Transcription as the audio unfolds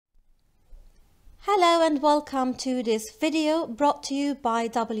Hello and welcome to this video brought to you by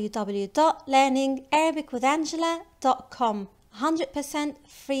www.learningarabicwithangela.com. 100%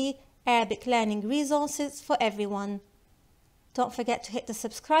 free Arabic learning resources for everyone. Don't forget to hit the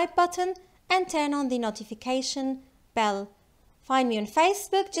subscribe button and turn on the notification bell. Find me on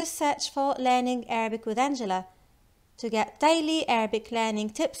Facebook, just search for Learning Arabic with Angela to get daily Arabic learning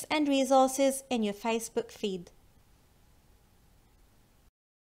tips and resources in your Facebook feed.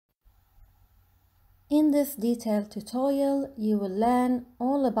 In this detailed tutorial, you will learn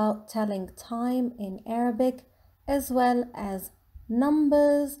all about telling time in Arabic as well as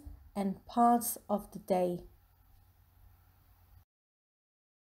numbers and parts of the day.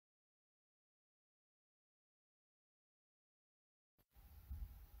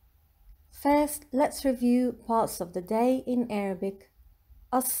 First, let's review parts of the day in Arabic.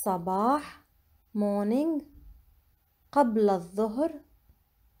 الصباح, morning. قبل الظهر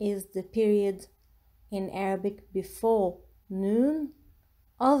is the period in Arabic before noon.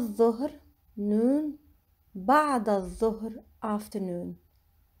 الظهر, noon. بعد الظهر, afternoon.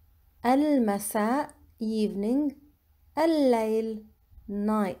 المساء, evening. الليل,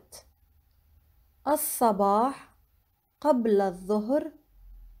 night. الصباح, قبل الظهر.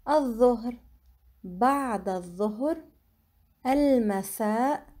 الظهر, بعد الظهر.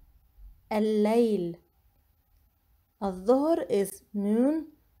 المساء, الليل. الظهر is noon,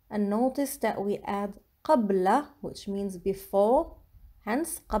 and notice that we add قبل, which means before,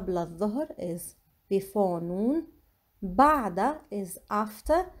 hence قبل الظهر is before noon. بعد is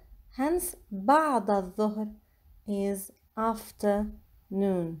after, hence بعد الظهر is after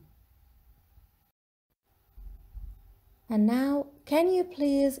noon. And now, can you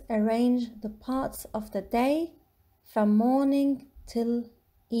please arrange the parts of the day from morning till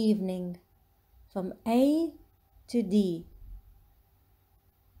evening, from A to D?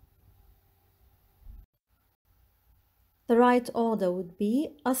 The right order would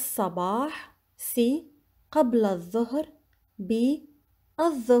be الصباح, C. قبل الظهر, B.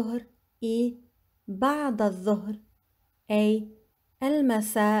 الظهر, E. بعد الظهر, A.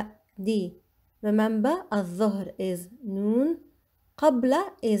 المساء, D. Remember, الظهر is noon, قبل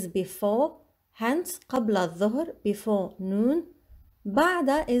is before, hence قبل الظهر, before noon.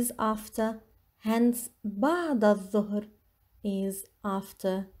 بعد is after, hence بعد الظهر is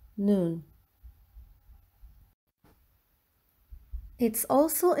after noon. It's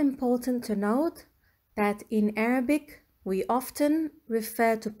also important to note that in Arabic, we often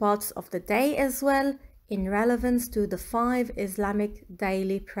refer to parts of the day as well in relevance to the 5 Islamic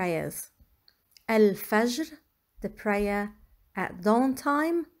daily prayers. Al-Fajr, the prayer at dawn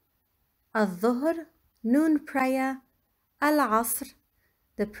time. Al-Dhuhr, noon prayer. Al-Asr,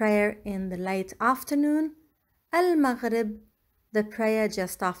 the prayer in the late afternoon. Al-Maghrib, the prayer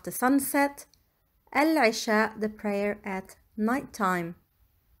just after sunset. Al-Isha, the prayer at night time.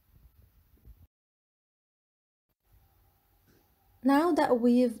 Now that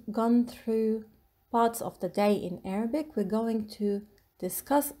we've gone through parts of the day in Arabic, we're going to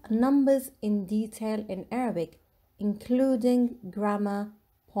discuss numbers in detail in Arabic, including grammar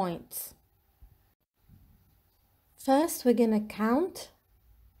points. First, we're going to count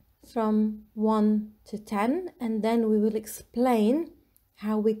from 1 to 10, and then we will explain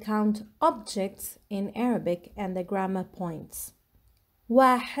how we count objects in Arabic and the grammar points.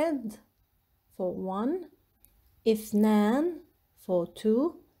 واحد for 1, اثنان for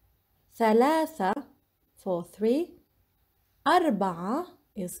 2, ثلاثة for 3, أربعة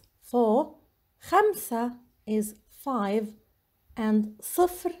is 4, خمسة is 5, and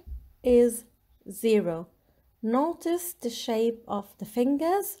صفر is 0. Notice the shape of the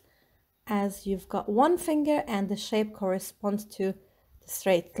fingers, as you've got one finger and the shape corresponds to the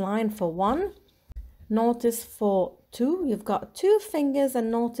straight line for 1. Notice for 2, you've got 2 fingers, and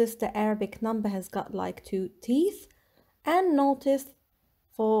notice the Arabic number has got like 2 teeth. And notice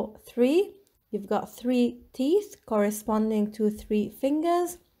for 3, you've got 3 teeth corresponding to 3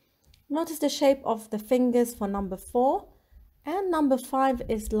 fingers. Notice the shape of the fingers for number 4, and number 5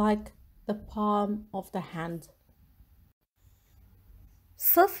 is like the palm of the hand.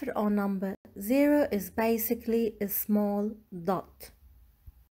 صفر or number 0 is basically a small dot.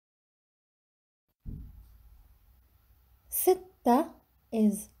 ستة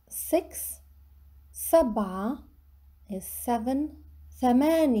is 6, سبعة is 7,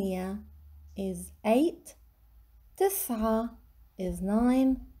 ثمانية is 8, تسعة is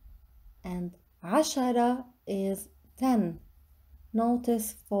 9, and عشرة is 10.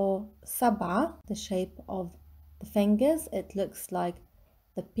 Notice for سبعة, the shape of the fingers, it looks like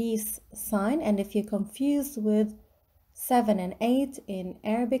the peace sign, and if you're confused with 7 and 8 in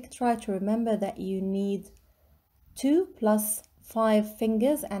Arabic, try to remember that you need 2 plus 5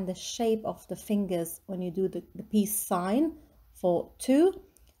 fingers, and the shape of the fingers when you do the peace sign for 2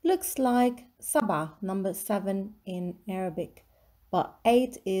 looks like sab'a, number 7 in Arabic, but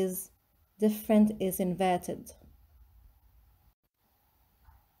 8 is different, is inverted.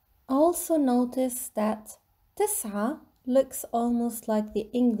 Also notice that tis'a looks almost like the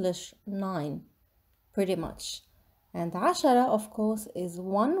English 9, pretty much. And ashara, of course, is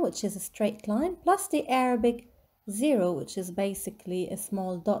 1, which is a straight line, plus the Arabic 0, which is basically a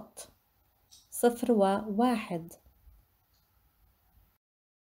small dot. صفر وواحد.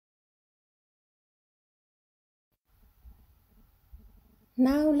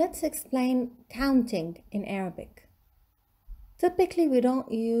 Now let's explain counting in Arabic. Typically, we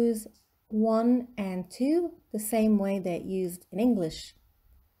don't use 1 and 2 the same way they're used in English.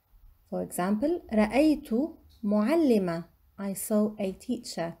 For example, رأيت معلمة. I saw a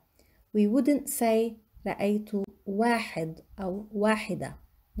teacher. We wouldn't say رأيت واحد أو واحدة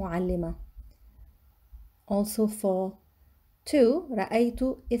معلمة. Also for 2, رأيت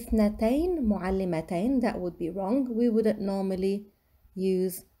اثنتين معلمتين. That would be wrong. We wouldn't normally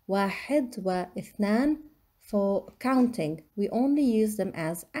use واحد واثنان for counting. We only use them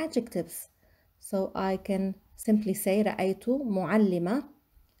as adjectives. So I can simply say رأيت معلمة,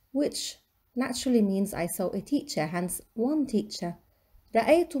 which naturally means I saw a teacher, hence one teacher.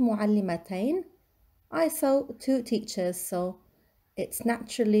 رأيت معلمتين, I saw 2 teachers, so it's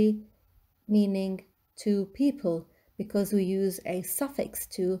naturally meaning 2 people because we use a suffix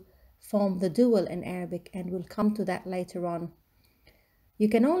to form the dual in Arabic, and we'll come to that later on. You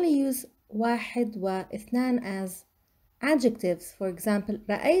can only use واحد واثنان as adjectives. For example,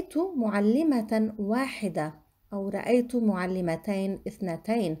 رأيت معلمة واحدة أو رأيت معلمتين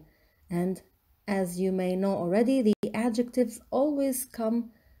اثنتين. And as you may know already, the adjectives always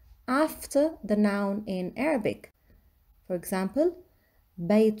come after the noun in Arabic. For example,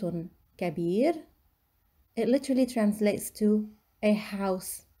 بيت كبير. It literally translates to a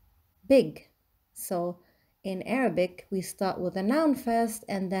house big. So in Arabic, we start with a noun first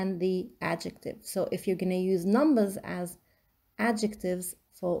and then the adjective. So if you're going to use numbers as adjectives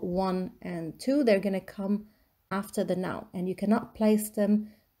for 1 and 2, they're going to come after the noun, and you cannot place them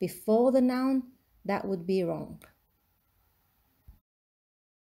before the noun. That would be wrong.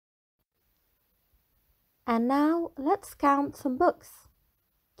 And now let's count some books.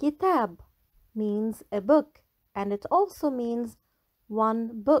 Kitab means a book, and it also means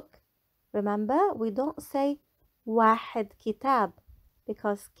 1 book. Remember, we don't say واحد كتاب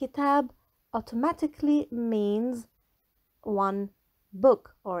because kitab automatically means 1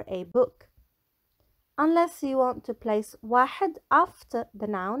 book or a book, unless you want to place واحد after the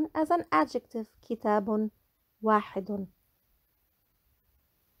noun as an adjective, كتاب واحد.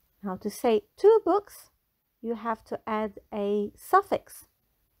 Now to say 2 books, you have to add a suffix.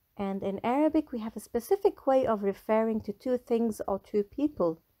 And in Arabic, we have a specific way of referring to 2 things or 2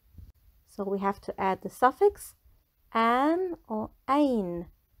 people. So we have to add the suffix an or ain.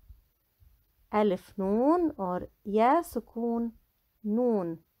 Alif noon or ya sukun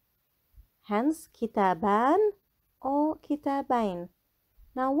noon. Hence, kitaban or kitabain.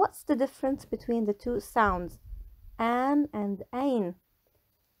 Now, what's the difference between the 2 sounds, an and ain?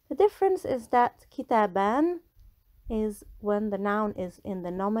 The difference is that kitaban is when the noun is in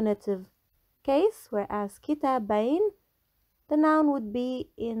the nominative case, whereas kitabain, the noun would be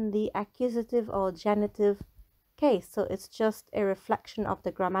in the accusative or genitive case. So it's just a reflection of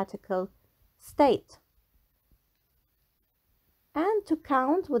the grammatical state. And to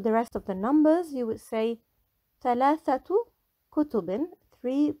count with the rest of the numbers, you would say ثلاثة كتب,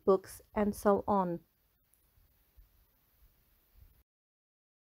 3 books, and so on.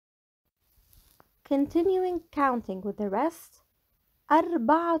 Continuing counting with the rest,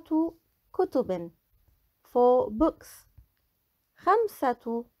 أربعة كتب, 4 books.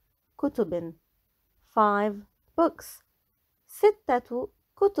 خمسة كتب, 5 books. ستة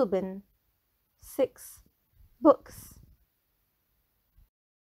كتب, 6 books.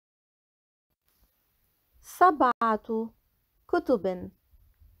 سبعة كتب,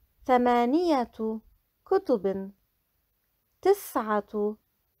 8 كتب. 9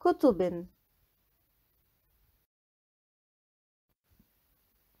 كتب.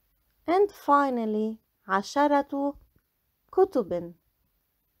 And finally, 10 كتب.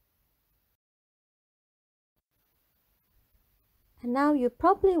 And now you're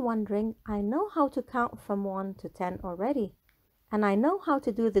probably wondering, I know how to count from 1 to 10 already, and I know how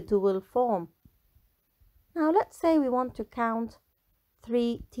to do the dual form. Now let's say we want to count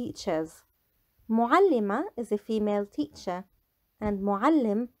 3 teachers. معلمة is a female teacher and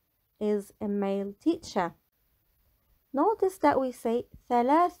معلم is a male teacher. Notice that we say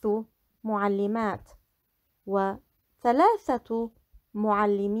ثلاث معلمات وثلاثة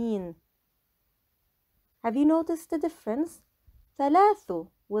معلمين. Have you noticed the difference? ثلاث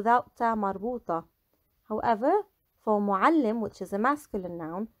without تا مربوطة. However, for معلم, which is a masculine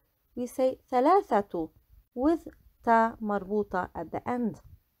noun, we say ثلاثة with تا مربوطة at the end.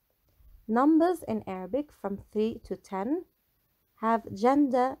 Numbers in Arabic from 3 to 10 have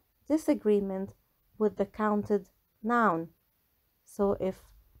gender disagreement with the counted noun. So if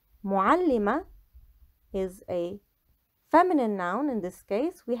معلمة is a feminine noun in this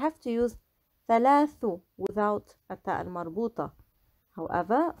case, we have to use ثلاث without التاء المربوطة.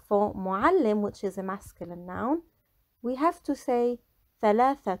 However, for معلم, which is a masculine noun, we have to say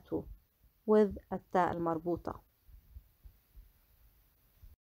ثلاثة with التاء المربوطة.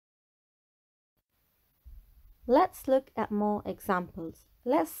 Let's look at more examples.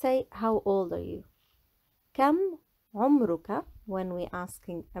 Let's say, how old are you? كم عمرك when we're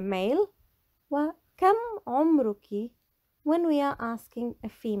asking a male, وكم عمرك when we are asking a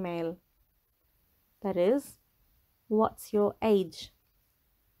female. That is, what's your age?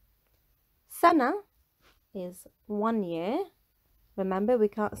 سنة is 1 year. Remember, we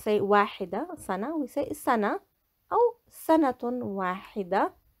can't say واحدة سنة, we say سنة أو سنة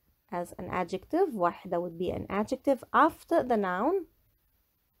واحدة as an adjective. واحدة would be an adjective after the noun.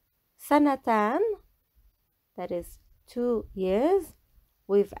 سنتان, that is 2 years.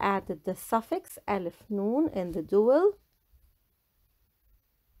 We've added the suffix ألف نون in the dual.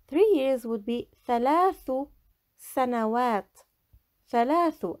 3 years would be ثلاث سنوات.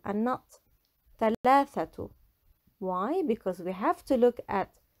 ثلاث and not ثلاثة. Why? Because we have to look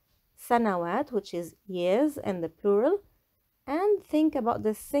at سنوات, which is years in the plural, and think about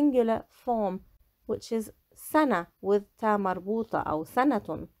the singular form, which is سنة with تا مربوطة أو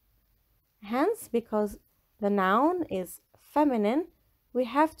سنة. Hence, because the noun is feminine, we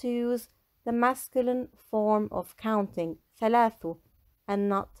have to use the masculine form of counting, ثلاث, and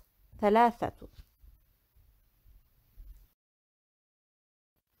not ثلاثة.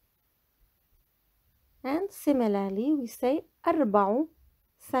 And similarly, we say أربع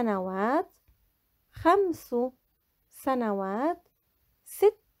سنوات, خمس سنوات,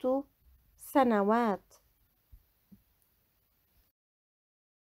 ست سنوات.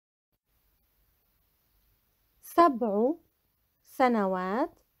 سبع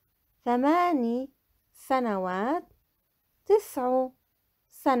سنوات, ثماني سنوات, تسع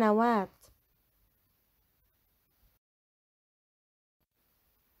سنوات.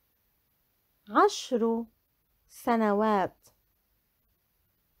 عشر سنوات.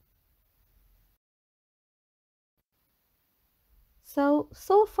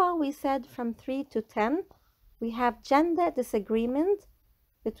 So far we said from 3 to 10, we have gender disagreement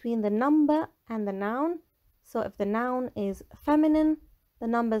between the number and the noun. So if the noun is feminine, the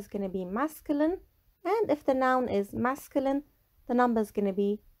number is going to be masculine. And if the noun is masculine, the number is going to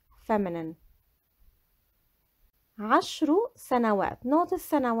be feminine. عشر سنوات. Notice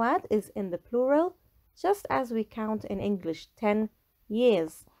سنوات is in the plural, just as we count in English 10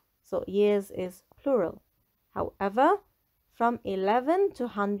 years. So years is plural. However, from 11 to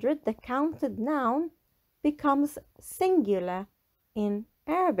 100, the counted noun becomes singular in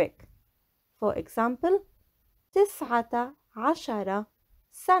Arabic. For example, تسعة عشر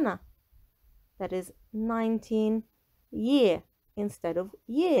سنة. That is 19 year instead of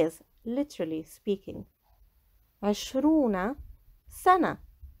years, literally speaking. عشرون سنة,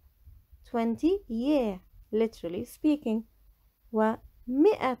 20 year, literally speaking.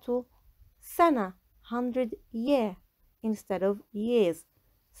 ومئة سنة, 100 year, instead of years.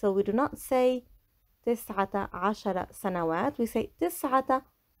 So we do not say تسعة عشر سنوات, we say تسعة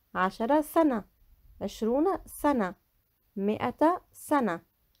عشر سنة, 20 سنة, مئة سنة.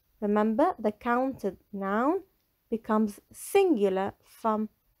 Remember, the counted noun becomes singular from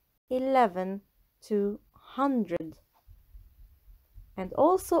 11 to 100. And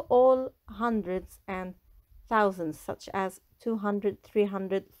also all hundreds and thousands, such as 200,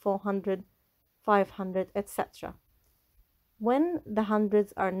 300, 400, 500, etc. When the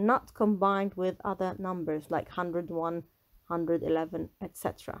hundreds are not combined with other numbers like 101, 111,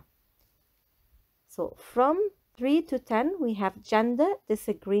 etc. So from 3 to 10, we have gender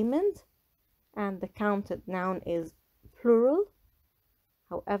disagreement, and the counted noun is plural.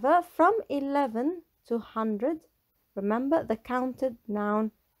 However, from 11 to 100, remember the counted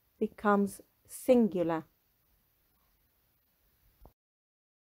noun becomes singular.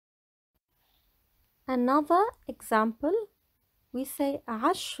 Another example, we say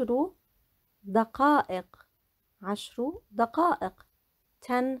عشر دقائق 10 دقائق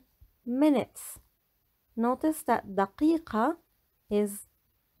 10 minutes. Notice that دقيقة is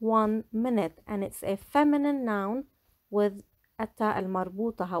 1 minute and it's a feminine noun with التاء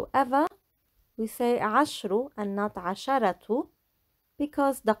المربوطة. However, we say 10 and not عشرة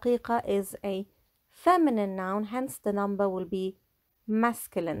because دقيقة is a feminine noun, hence the number will be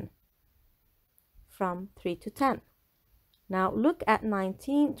masculine from 3 to 10. Now look at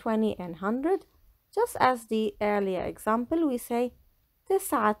 19, 20 and 100. Just as the earlier example, we say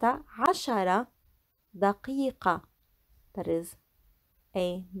 19 دقيقة. That is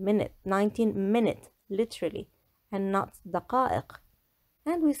a minute, 19 minute literally, and not دقائق.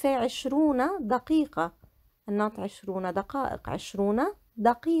 And we say 20 دقيقة and not 20 دقائق. 20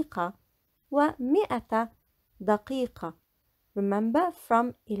 دقيقة و100 دقيقة. Remember,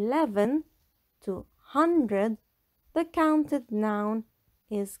 from 11 to 100, the counted noun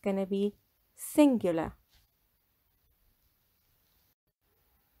is going to be singular.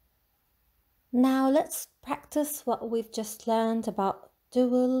 Now let's practice what we've just learned about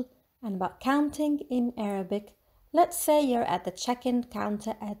dual and about counting in Arabic. Let's say you're at the check-in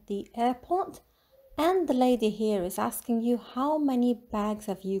counter at the airport and the lady here is asking you how many bags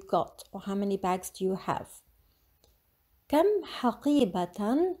have you got or how many bags do you have. كم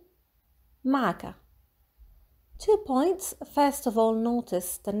حقيبة معك? 2 points. First of all,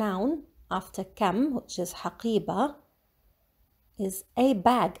 notice the noun after كم, which is حقيبة, is a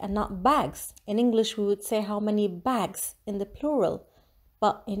bag and not bags. In English, we would say how many bags in the plural.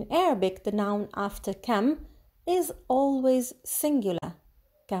 But in Arabic, the noun after كم is always singular.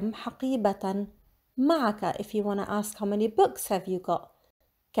 كم حقيبة معك? If you want to ask how many books have you got.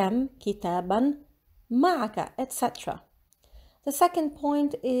 كم كتابا معك, etc. The second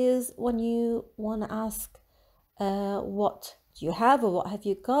point is when you want to ask what do you have or what have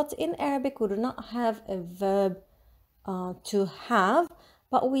you got. In Arabic, we do not have a verb to have,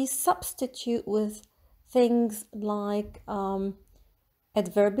 but we substitute with things like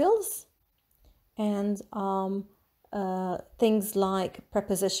adverbials and things like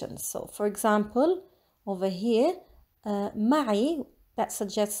prepositions. So for example, over here, معي, that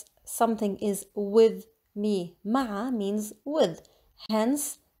suggests something is with me. مع means with,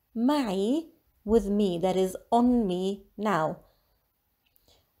 hence معي, with me, that is on me now.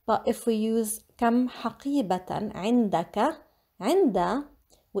 But if we use كم حقيبة عندك, عند,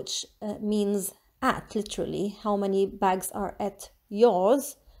 which means at, literally, how many bags are at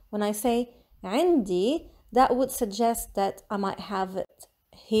yours. When I say عندي, that would suggest that I might have it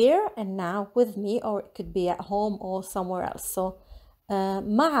here and now with me, or it could be at home or somewhere else. So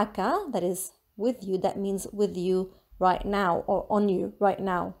معك, that is with you, that means with you right now or on you right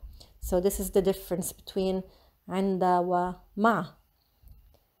now. So this is the difference between عند ومع.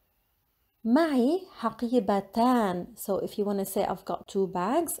 معي حقيبتان. So if you want to say I've got 2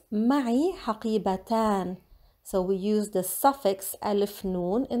 bags, معي حقيبتان. So we use the suffix alif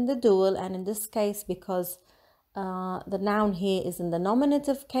noon in the dual, and in this case, because the noun here is in the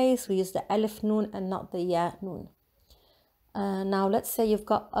nominative case, we use the alif noon and not the ya noon. Now let's say you've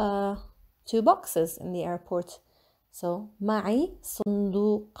got 2 boxes in the airport. So معي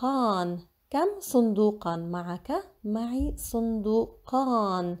صندوقان. كم صندوقا معك? معي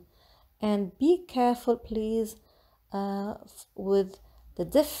صندوقان. And be careful, please, with the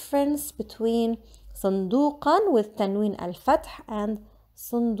difference between صندوقا with تنوين الفتح and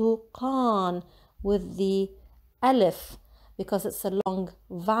صندوقان with the alif, because it's a long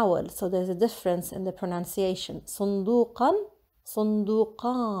vowel, so there's a difference in the pronunciation. صندوقا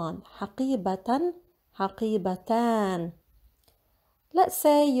صندوقان. حقيبة حقيبتان. Let's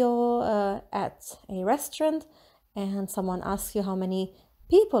say you're at a restaurant and someone asks you how many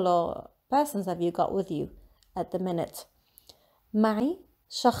people or persons have you got with you at the minute. معي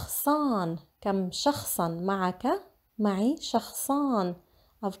شخصان. كم شخصا معك? معي شخصان.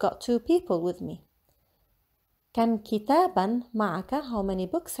 I've got 2 people with me. كم كتابا معك? How many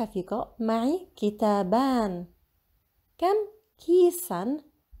books have you got? معي كتابان. كم كيسا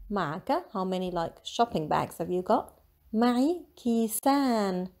معك? How many like shopping bags have you got? معي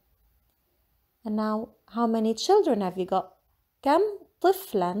كيسان. And now, how many children have you got? كم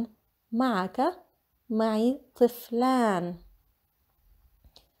طفلا معك? معي طفلان.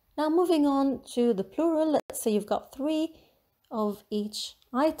 Now moving on to the plural, let's say you've got 3 of each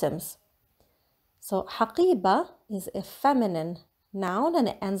items. So حقيبة is a feminine noun and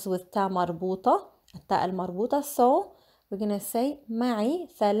it ends with تا مربوطة, التاء المربوطة. So we're going to say معي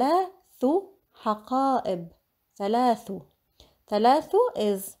 3 حقائب. 3. 3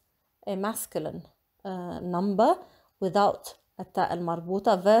 is a masculine number without التاء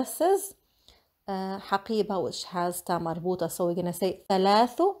المربوطة versus حقيبة which has تا مربوطة. So we're going to say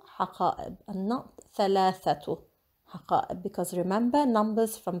ثلاث حقائب and not ثلاثة حقائب, because remember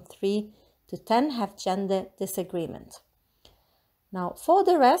numbers from 3 to 10 have gender disagreement. Now for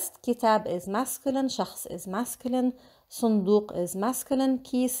the rest, كتاب is masculine, شخص is masculine, صندوق is masculine,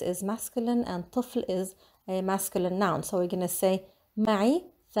 كيس is masculine, and طفل is a masculine noun. So we're going to say معي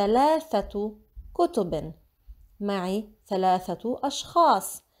ثلاثة كتب, معي ثلاثة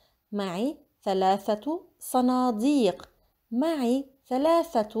أشخاص, معي ثلاثة صناديق, معي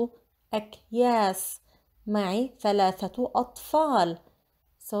ثلاثة أكياس, معي ثلاثة أطفال.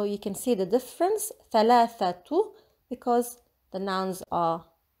 So you can see the difference, ثلاثة, because the nouns are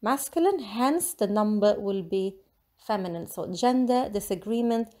masculine, hence the number will be feminine. So gender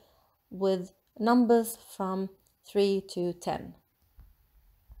disagreement with numbers from 3 to 10.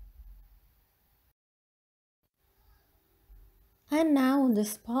 And now in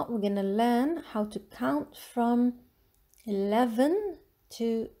this part, we're going to learn how to count from 11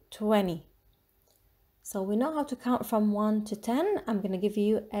 to 20. So we know how to count from 1 to 10. I'm going to give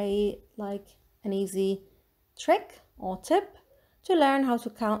you an easy trick or tip to learn how to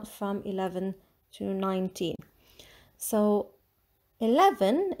count from 11 to 19. So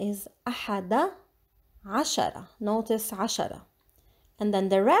 11 is أحد عشرة. Notice عشرة. And then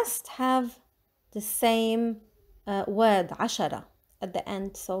the rest have the same word عشرة at the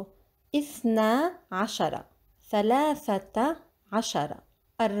end. So اثنا عشرة, ثلاثة عشرة,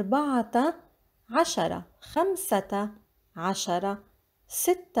 أربعة عشرة, خمسة عشرة,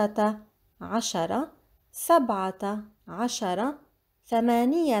 ستة عشرة, سبعة عشرة,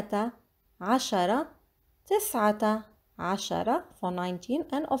 ثمانية عشرة, تسعة عشرة for 19,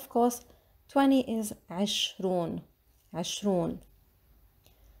 and of course 20 is عشرون. عشرون.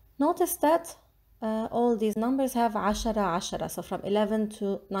 Notice that all these numbers have عشرة عشرة. So from 11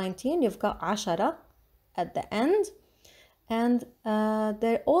 to 19 you've got عشرة at the end, and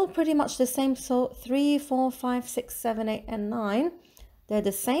they're all pretty much the same. So 3, 4, 5, 6, 7, 8, and 9, they're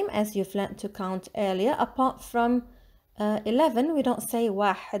the same as you've learned to count earlier. Apart from 11, we don't say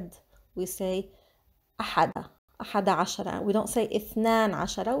واحد, we say أحد, أحد عشرة. We don't say اثنان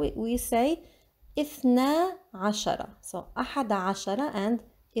عشرة, we say اثنا عشرة. So أحد عشرة and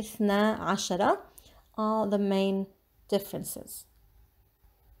اثنا عشرة are the main differences.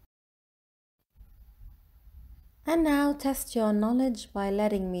 And now test your knowledge by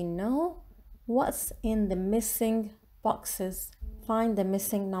letting me know what's in the missing boxes. Find the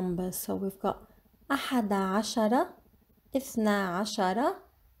missing numbers. So we've got أحد عشرة, اثنا عشرة.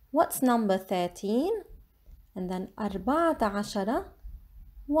 What's number 13? And then أربعة عشرة.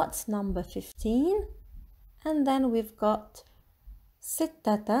 What's number 15? And then we've got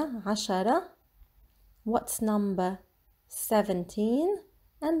ستة عشرة. What's number 17?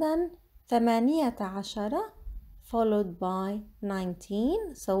 And then ثمانية عشرة, followed by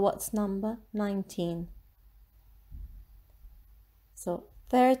 19. So what's number 19? So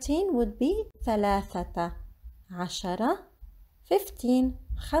 13 would be ثلاثة عشرة, 15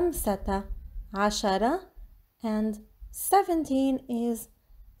 خمسة عشرة, and 17 is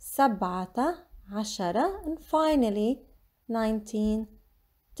سبعة عشرة, and finally 19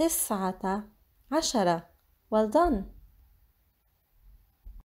 تسعة عشرة. Well done.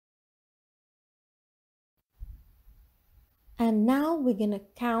 And now we're going to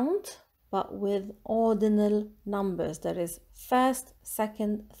count, but with ordinal numbers. That is first,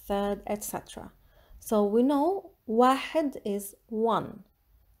 second, third, etc. So we know واحد is 1.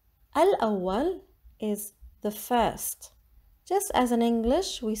 الأول is the first. Just as in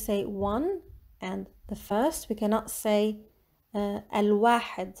English we say 1 and the first, we cannot say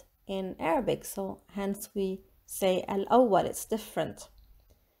الواحد in Arabic, so hence we say الأول. It's different.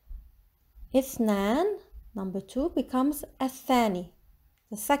 اثنان, number 2, becomes الثاني,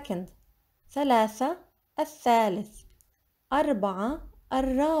 the second. ثلاثة, الثالث. أربعة,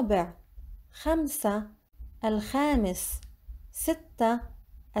 الرابع. خمسة, الخامس. ستة,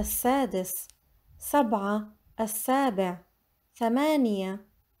 السادس. سبعة, السابع. ثمانية,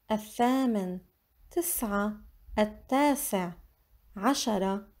 الثامن. تسعة, التاسع.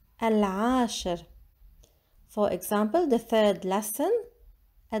 عشرة, العاشر. For example, the third lesson,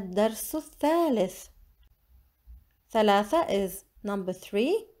 الدرس الثالث. ثلاثة is number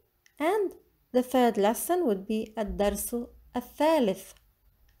 3, and the third lesson would be الدرس الثالث.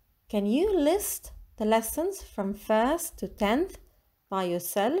 Can you list the lessons from 1st to 10th by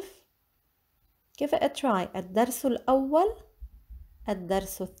yourself? Give it a try. الدرس الأول,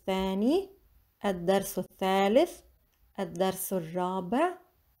 الدرس الثاني, الدرس الثالث, الدرس الرابع,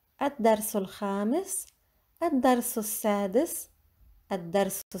 الدرس الخامس, الدرس السادس,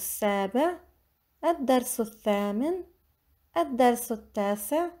 الدرس السابع, الدرس الثامن، الدرس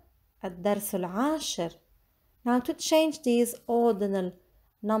التاسع، الدرس العاشر. Now to change these ordinal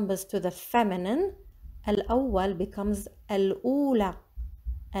numbers to the feminine, الأول becomes الأولى.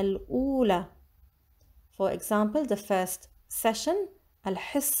 الأولى. For example, the first session,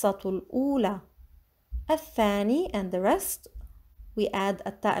 الحصة الأولى. الثاني and the rest, we add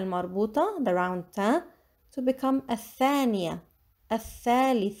التاء المربوطة, the round تا, to become الثانية,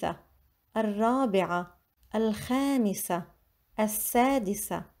 الثالثة, الرابعة، الخامسة،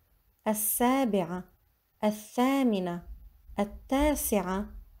 السادسة، السابعة، الثامنة، التاسعة،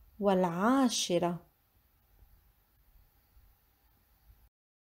 والعاشرة.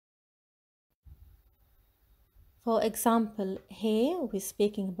 For example, here we're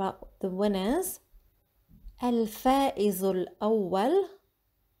speaking about the winners. الفائز الأول،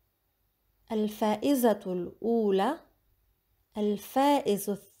 الفائزة الأولى، الفائز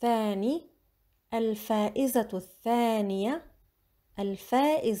الثاني، الفائزة الثانية،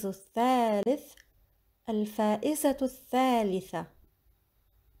 الفائز الثالث، الفائزة الثالثة.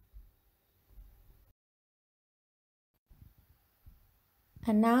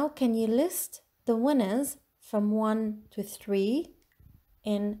 And now can you list the winners from 1 to 3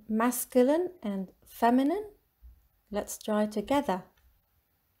 in masculine and feminine? Let's try together.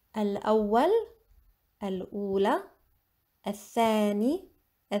 الأول، الأولى، الثاني،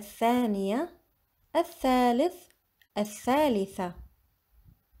 الثانية، الثالث، الثالثة.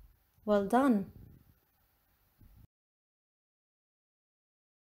 Well done.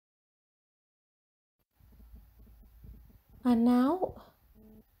 And now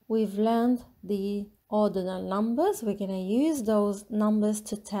we've learned the ordinal numbers. We're going to use those numbers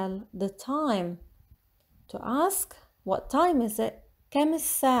to tell the time. To ask, what time is it? كم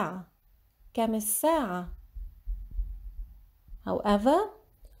الساعة? كم الساعة? However,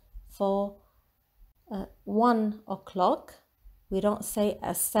 for 1 o'clock, we don't say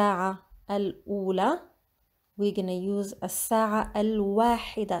الساعة الأولى. We're going to use الساعة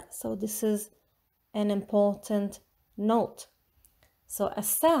الواحدة. So this is an important note. So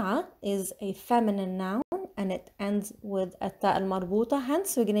الساعة is a feminine noun and it ends with التاء المربوطة.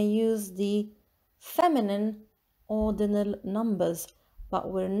 Hence, we're going to use the feminine ordinal numbers. But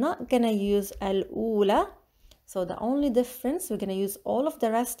we're not going to use الأولى. So the only difference, we're going to use all of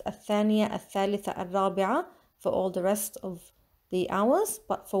the rest, الثانية، الثالثة، الرابعة, for all the rest of the hours.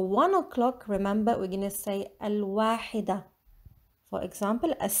 But for 1 o'clock, remember, we're going to say الواحدة. For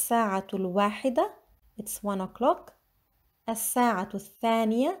example, الساعة الواحدة, it's 1 o'clock. الساعة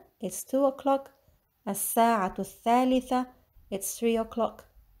الثانية, it's 2 o'clock. الساعة الثالثة, it's 3 o'clock,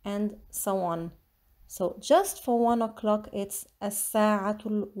 and so on. So just for 1 o'clock, it's الساعة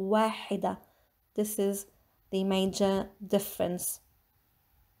الواحدة. This is the major difference.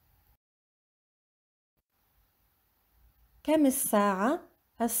 كم الساعة؟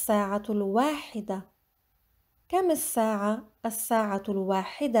 الساعة الواحدة. كم الساعة؟ الساعة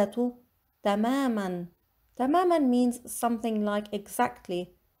الواحدة تماما. تماما means something like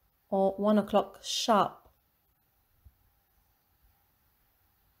exactly or 1 o'clock sharp.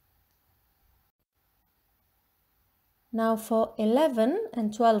 Now for 11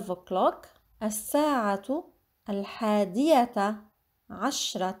 and 12 o'clock, الساعة الحادية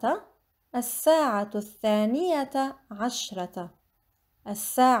عشرة، الساعة الثانية عشرة،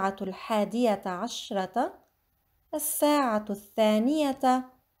 الساعة الحادية عشرة، الساعة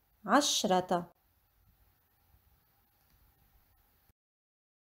الثانية عشرة.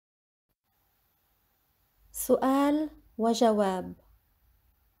 سؤال وجواب.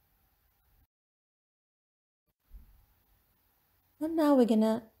 And now we're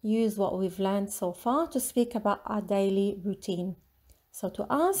gonna use what we've learned so far to speak about our daily routine. So to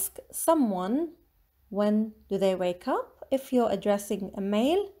ask someone when do they wake up, if you're addressing a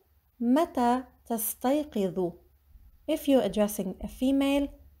male, متى تستيقظ. If you're addressing a female,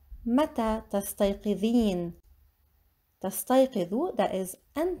 متى تستيقظين. تستيقظ, that is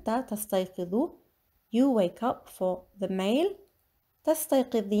أنت تستيقظ, you wake up for the male.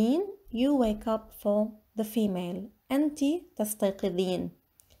 تستيقظين, you wake up for the female. أنت تستيقظين.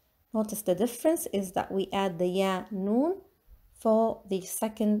 Notice the difference is that we add the ya noon for the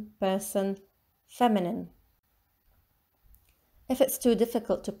second person feminine. If it's too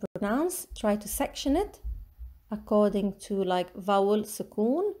difficult to pronounce, try to section it according to like vowel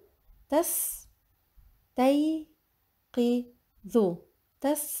سكون. تستيقظ.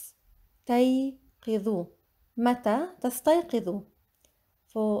 تستيقظ. متى تستيقظ.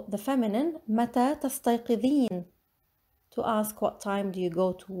 For the feminine, متى تستيقظين. To ask what time do you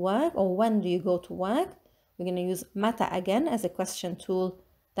go to work or when do you go to work, we're going to use متى again as a question tool.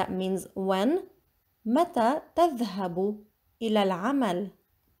 That means when. متى تذهب إلى العمل?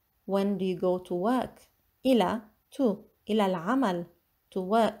 When do you go to work? إلى to إلى العمل to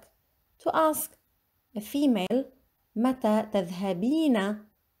work. To ask a female متى تذهبين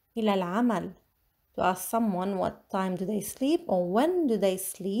إلى العمل? To ask someone what time do they sleep or when do they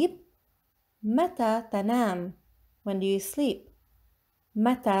sleep. متى تنام? When do you sleep?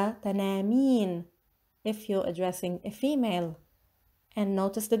 متى تنامين? If you're addressing a female. And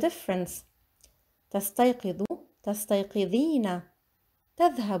notice the difference. تستيقظ تستيقظين.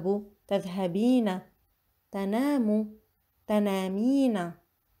 تذهب تذهبين. تنام تنامين.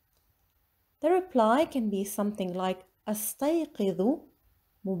 The reply can be something like أستيقظ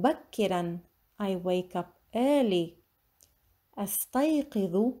مبكرا. I wake up early.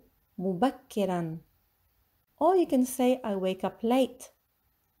 أستيقظ مبكرا. Or you can say I wake up late.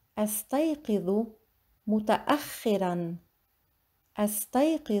 أستيقظ متأخرا.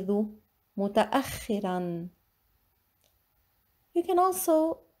 أستيقظ متأخرا. You can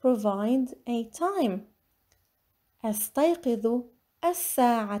also provide a time. أستيقظ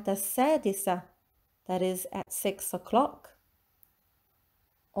الساعة السادسة. That is at 6 o'clock.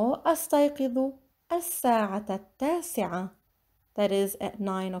 Or أستيقظ الساعة التاسعة. That is at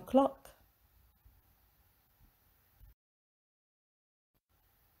 9 o'clock.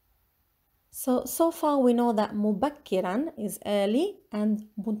 So far we know that مبكرا is early and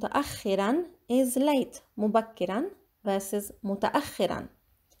متأخرا is late. مبكرا versus متأخرا.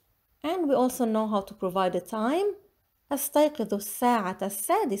 And we also know how to provide a time. أستيقظ الساعة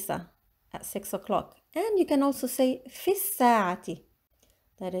السادسة at 6 o'clock. And you can also say في الساعة.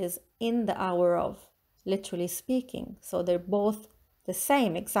 That is in the hour of, literally speaking. So they're both the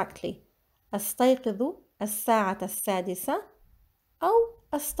same exactly. أستيقظ الساعة السادسة أو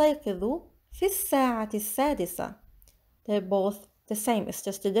أستيقظ في الساعة السادسة. They're both the same. It's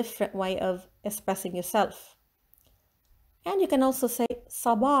just a different way of expressing yourself. And you can also say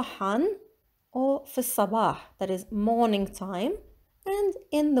صباحا or في الصباح. That is morning time and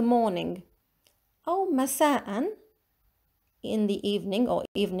in the morning. أو مساء in the evening or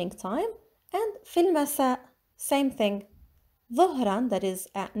evening time. And في المساء, same thing. ظهرا, that is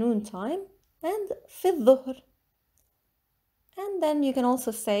at noon time. And في الظهر. And then you can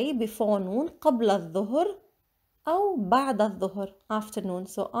also say before noon, قبل الظهر أو بعد الظهر, afternoon.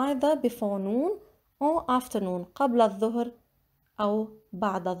 So either before noon or afternoon, قبل الظهر أو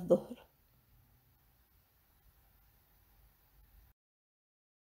بعد الظهر.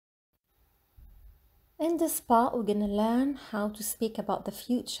 In this part, we're going to learn how to speak about the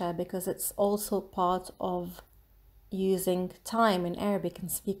future because it's also part of using time in Arabic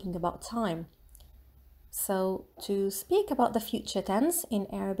and speaking about time. So to speak about the future tense in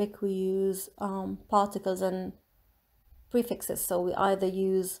Arabic, we use particles and prefixes. So we either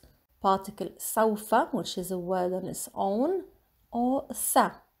use particle سوف, which is a word on its own, or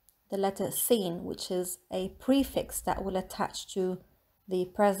sa, the letter sin, which is a prefix that will attach to the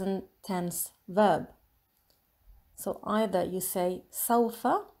present tense verb. So either you say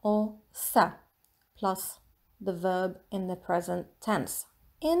سوف or sa plus the verb in the present tense.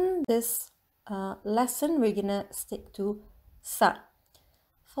 In this lesson, we're gonna stick to sa.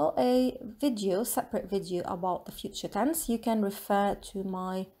 For a video, separate video about the future tense, you can refer to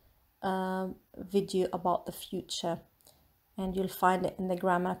my video about the future and you'll find it in the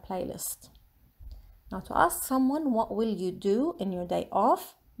grammar playlist. Now to ask someone what will you do in your day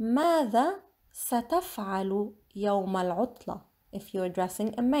off, ماذا ستفعل يوم العطلة? If you're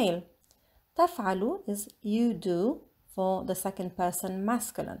addressing a male. تفعل is you do for the second person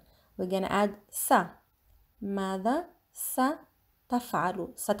masculine. We're going to add sa. ماذا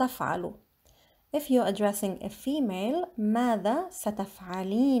ستفعل? ستفعل. If you're addressing a female, ماذا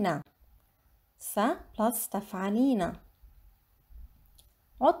ستفعلين? sa plus تفعلين.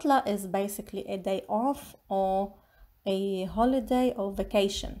 عطلة is basically a day off or a holiday or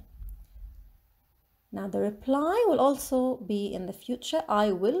vacation. Now the reply will also be in the future.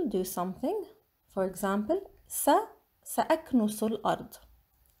 I will do something. For example, سأكنس الأرض.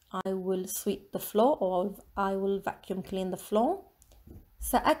 I will sweep the floor or I will vacuum clean the floor.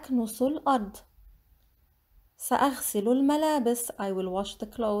 سأكنس الأرض. سأغسل الملابس. I will wash the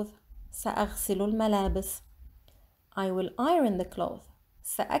clothes. سأغسل الملابس. I will iron the clothes.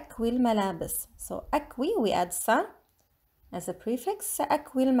 سأكوي الملابس. So أكوي, we add sa as a prefix.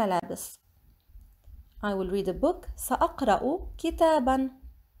 سأكوي الملابس. I will read a book. سأقرأ كتابا.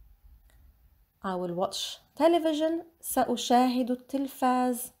 I will watch television. سأشاهد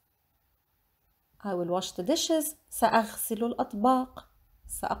التلفاز. I will wash the dishes. سأغسل الأطباق.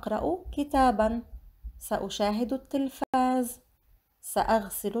 سأقرأ كتابا. سأشاهد التلفاز.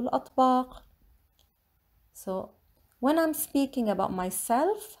 سأغسل الأطباق. So when I'm speaking about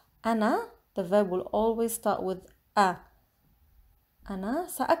myself, أنا, the verb will always start with a. أنا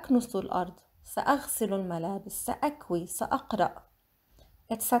سأكنس الأرض، سأغسل الملابس، سأكوي، سأقرأ,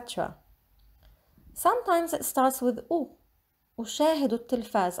 etc. Sometimes it starts with أو. أشاهد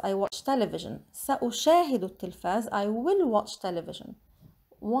التلفاز, I watch television. سأشاهد التلفاز, I will watch television.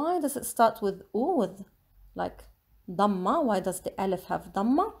 Why does it start with أو, with like Dhamma? Why does the alif have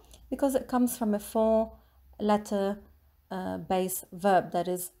Dhamma? Because it comes from a 4-letter base verb, that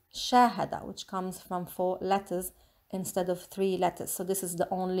is shahada, which comes from 4 letters instead of 3 letters. So this is the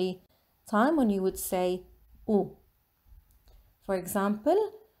only time when you would say أو. For example,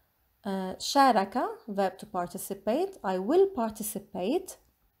 شارك, verb to participate, I will participate.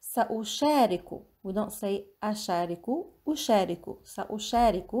 سأشارك, we don't say أشارك, أشارك.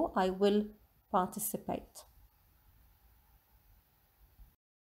 سأشارك, I will participate.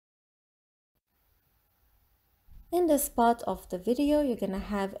 In this part of the video, you're going to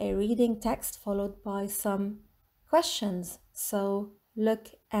have a reading text followed by some questions. So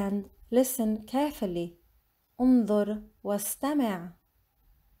look and listen carefully. انظر واستمع.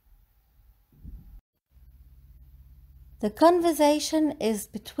 The conversation is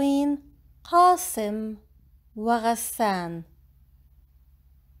between قاسم وغسان.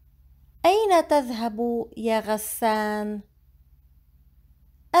 أين تذهب يا غسان؟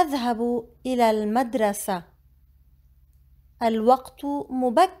 أذهب إلى المدرسة. الوقت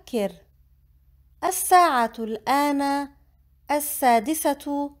مبكر. الساعة الآن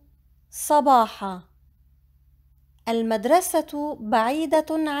 6:00 صباحا. المدرسة بعيدة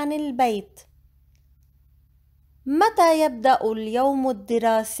عن البيت. متى يبدأ اليوم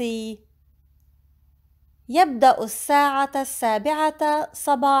الدراسي؟ يبدأ الساعة 7:00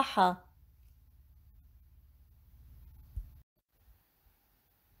 صباحا.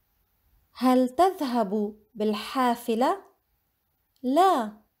 هل تذهب بالحافلة؟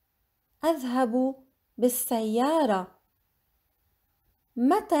 لا، أذهب بالسيارة.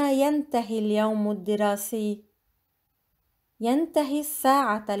 متى ينتهي اليوم الدراسي؟ ينتهي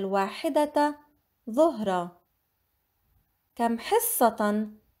الساعة 1:00 ظهرا. كم حصة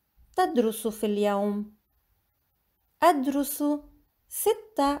تدرس في اليوم؟ أدرس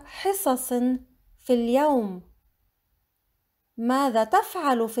 6 حصص في اليوم. ماذا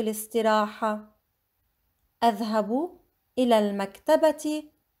تفعل في الاستراحة؟ أذهب إلى المكتبة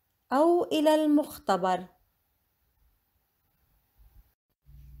أو إلى المختبر.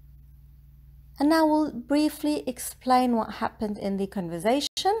 And I will briefly explain what happened in the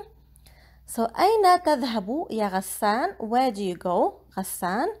conversation. So أين تذهب يا غسان? Where do you go,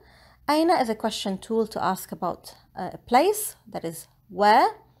 غسان? أين is a question tool to ask about a place, that is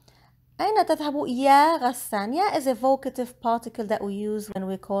where. أين تذهب يا غسان? يا is a vocative particle that we use when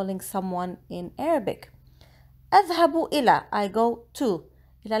we're calling someone in Arabic. أذهب إلى, I go to.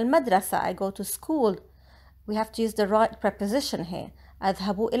 إلى المدرسة, I go to school. We have to use the right preposition here.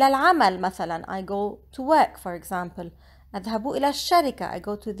 أذهب إلى العمل مثلا, I go to work, for example. أذهب إلى الشركة, I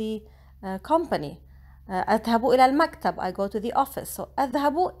go to the company. أذهب إلى المكتب, I go to the office. So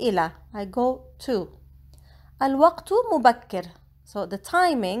أذهب إلى, I go to. الوقت مبكر. So the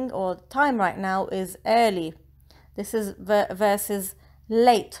timing or time right now is early. This is versus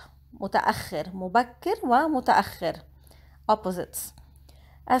late, متأخر. مبكر ومتأخر, opposites.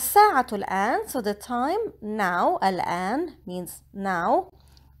 الساعة الآن, so the time now, الآن means now.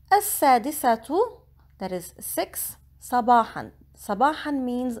 6:00, that is 6, صباحا. صباحا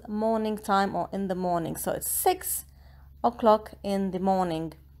means morning time or in the morning. So it's 6 o'clock in the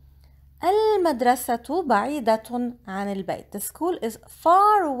morning. المدرسة بعيدة عن البيت. The school is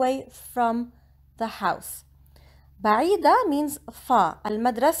far away from the house. بعيدة means far.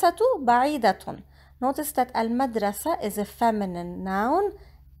 المدرسة بعيدة. Notice that المدرسة is a feminine noun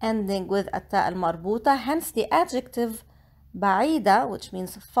ending with التاء المربوطة. Hence the adjective بعيدة, which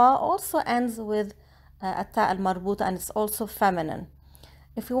means far, also ends with التاء المربوطة and it's also feminine.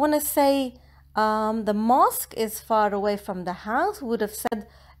 If you want to say the mosque is far away from the house, we would have said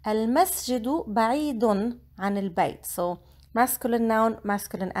المسجد بعيد عن البيت. So masculine noun,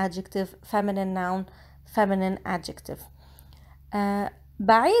 masculine adjective, feminine noun, feminine adjective.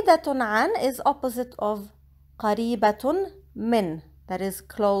 بعيدة عن is opposite of قريبة من, that is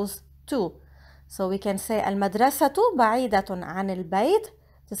close to. So we can say المدرسة بعيدة عن البيت.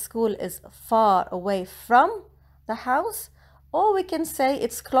 The school is far away from the house. Or we can say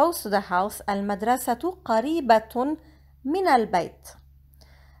it's close to the house. المدرسة قريبة من البيت.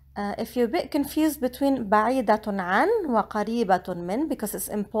 If you're a bit confused between بعيدة عن وقريبة من, because it's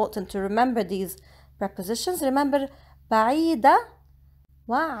important to remember these prepositions, remember بعيدة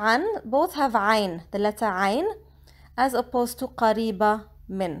وعن both have عين, the letter عين, as opposed to قريبة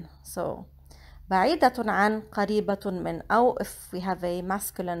من. So بعيدة عن قريبة من, أو if we have a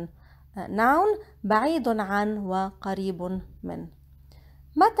masculine noun, بعيد عن وقريب من.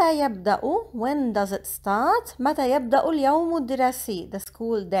 متى يبدأ? When does it start? متى يبدأ اليوم الدراسي? The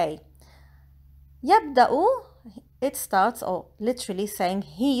school day. يبدأ, it starts, or literally saying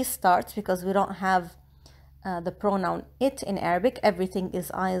he starts, because we don't have the pronoun it in Arabic. Everything is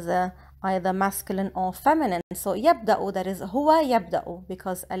either masculine or feminine. So يبدأ, that is هو يبدأ,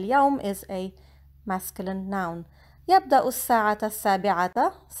 because اليوم is a masculine noun. يبدأ الساعة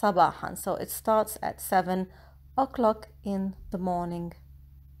 7 صباحا. So it starts at 7 o'clock in the morning.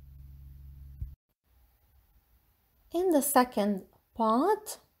 In the second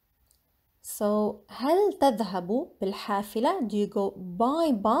part, so هل تذهب بالحافلة? Do you go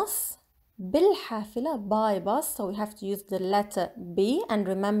by bus? بالحافلة, by bus. So we have to use the letter B, and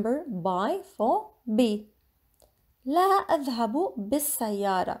remember by for B. لا أذهب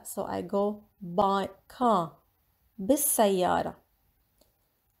بالسيارة. So I go by car. بالسيارة.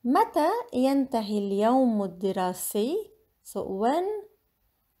 متى ينتهي اليوم الدراسي? So when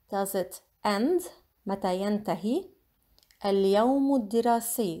does it end? متى ينتهي اليوم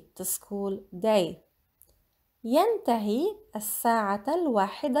الدراسي, the school day. ينتهي الساعة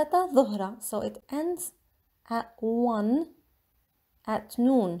 1 ظهرا. So it ends at 1 at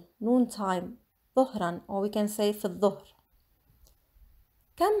noon time, ظهرا, or we can say في الظهر.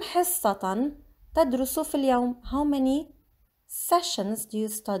 كم حصة تدرس في اليوم? How many sessions do you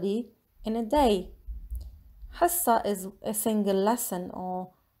study in a day? حصة is a single lesson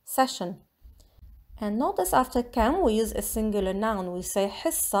or session. And notice after كم we use a singular noun. We say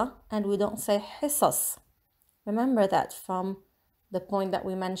حصة and we don't say حصص. Remember that from the point that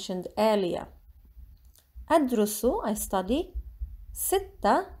we mentioned earlier. أدرس, I study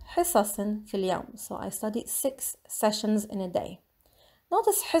 6 حصص في اليوم. So I study 6 sessions in a day.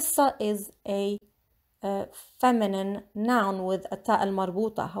 Notice حصة is a feminine noun with a ta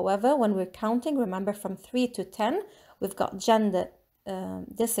المربوطة. However, when we're counting, remember from 3 to 10, we've got gender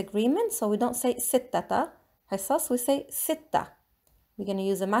disagreement. So we don't say 6 حصص, we say 6. We're going to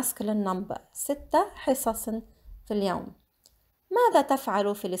use a masculine number. 6 حصص في اليوم. ماذا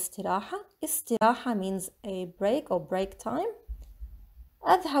تفعل في الاستراحة? استراحة means a break or break time.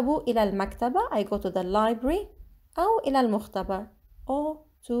 أذهب إلى المكتبة, I go to the library, أو إلى المختبر, or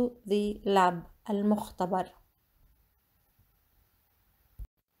to the lab, المختبر.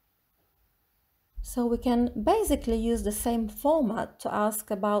 So we can basically use the same format to ask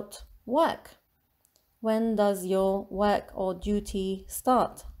about work. When does your work or duty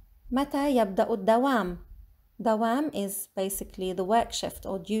start? متى يبدأ الدوام? دوام is basically the work shift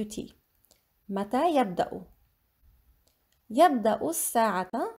or duty. متى يبدأ? يبدأ الساعة,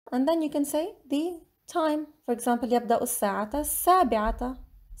 and then you can say the time. For example, يبدأ الساعة 7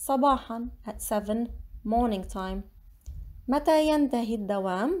 صباحا, at 7 morning time. متى ينتهي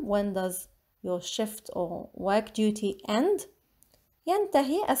الدوام? When does your shift or work duty end?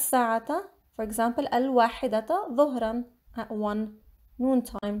 ينتهي الساعة, for example, 1 ظهرا, at 1 noon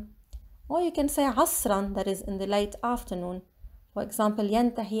time. Or you can say عصرا, that is in the late afternoon. For example,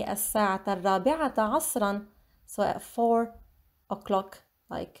 ينتهي الساعة 4 عصرا, so at 4 o'clock,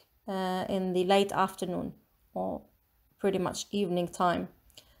 like in the late afternoon, or pretty much evening time.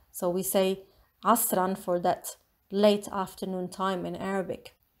 So we say عصرا for that late afternoon time in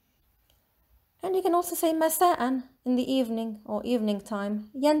Arabic. And you can also say مساء, in the evening or evening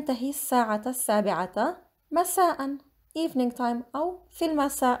time. ينتهي الساعة 7 مساء, evening time. أو في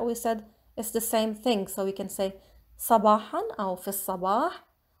المساء, we said it's the same thing. So we can say صباحا أو في الصباح,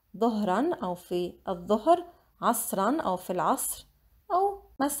 ظهرا أو في الظهر, عصرا أو في العصر, أو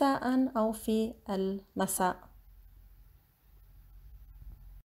مساء أو في المساء.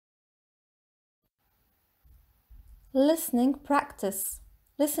 Listening practice.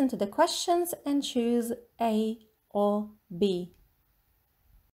 Listen to the questions and choose A or B.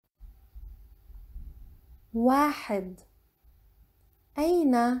 1.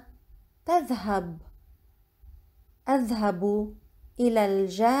 أين تذهب؟ أذهب إلى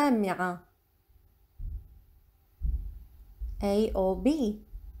الجامعة. A or B?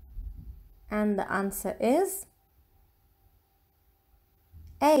 And the answer is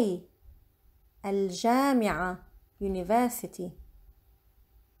A. الجامعة, university.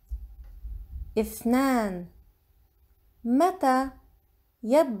 2. متى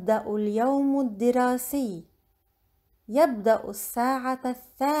يبدأ اليوم الدراسي؟ يبدأ الساعة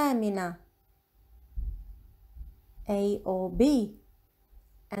 8. A or B?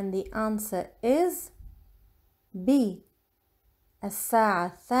 And the answer is B.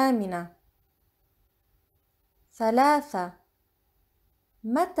 الساعة 8. 3.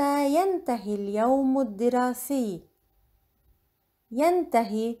 متى ينتهي اليوم الدراسي؟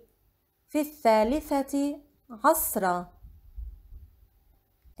 ينتهي في 3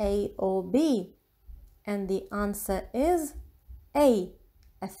 A or B? And the answer is A,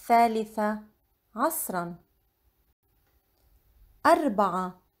 3.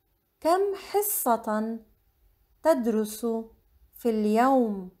 4. كم حصة تدرس في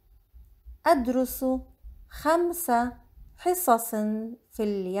اليوم؟ أدرس 5 حصص في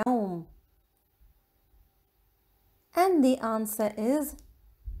اليوم. And the answer is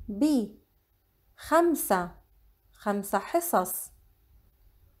B, 5 حصص.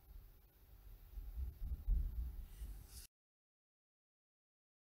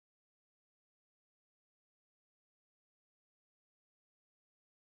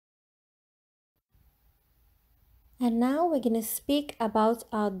 And now we're going to speak about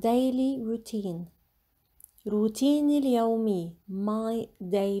our daily routine. روتيني اليومي, my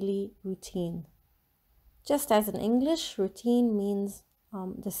daily routine. Just as in English, routine means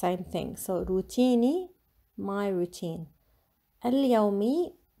the same thing. So روتيني, my routine.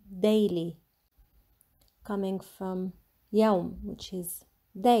 اليومي, daily, coming from يوم, which is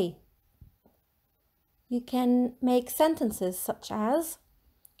day. You can make sentences such as,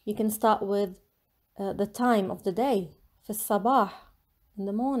 you can start with the time of the day. في الصباح, in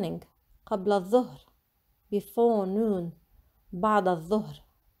the morning. قبل الظهر, before noon. بعد الظهر,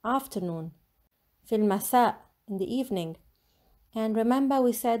 afternoon. في المساء, in the evening. And remember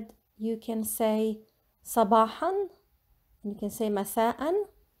we said you can say صباحا, you can say مساء.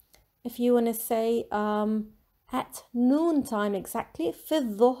 If you want to say at noon time exactly, في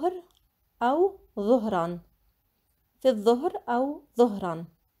الظهر أو ظهرا. في الظهر أو ظهرا.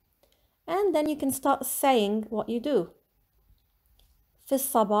 And then you can start saying what you do. في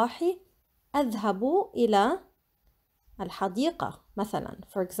الصباح أذهب إلى الحديقة مثلا.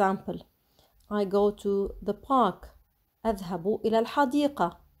 For example, I go to the park. أذهب إلى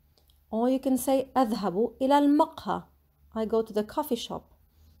الحديقة. Or you can say أذهب إلى المقهى. I go to the coffee shop.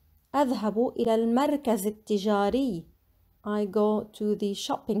 أذهب إلى المركز التجاري. I go to the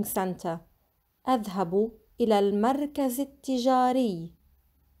shopping center. أذهب إلى المركز التجاري.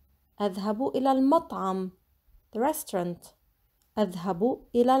 أذهب إلى المطعم, the restaurant. أذهب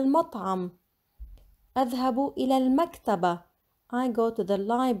إلى المطعم. أذهب إلى المكتبة. I go to the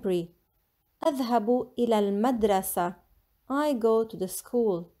library. أذهب إلى المدرسة. I go to the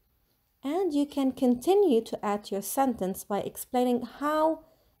school. And you can continue to add to your sentence by explaining how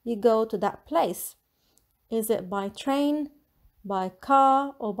you go to that place. Is it by train, by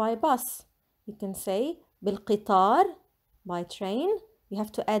car, or by bus? You can say بالقطار, by train. You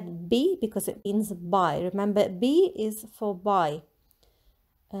have to add B because it means by. Remember, B is for by.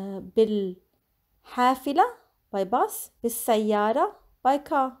 بالحافلة, by bus. بالسيارة, by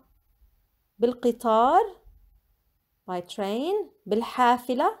car. بالقطار, by train.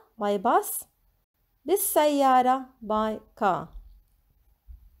 بالحافلة, by bus. بالسيارة, by car.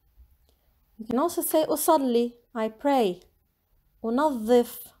 You can also say أصلي, I pray.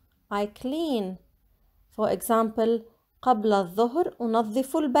 أنظف, I clean. For example, قبل الظهر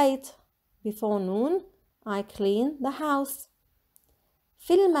أنظف البيت. Before noon, I clean the house.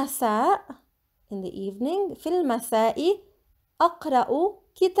 في المساء, in the evening. في المساء أقرأ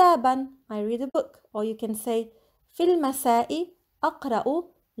كتابا. I read a book. Or you can say في المساء أقرأ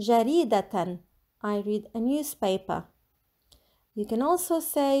جريدة. I read a newspaper. You can also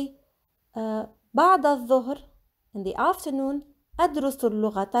say بعد الظهر, in the afternoon. أدرس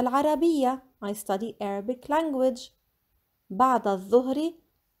اللغة العربية. I study Arabic language. بعد الظهر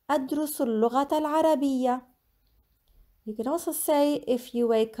أدرس اللغة العربية. You can also say if you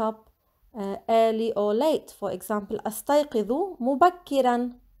wake up early or late. For example, أستيقظ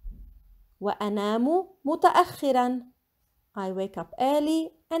مبكرا وأنام متأخرا. I wake up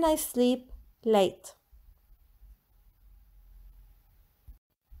early and I sleep late.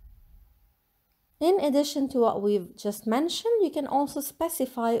 In addition to what we've just mentioned, you can also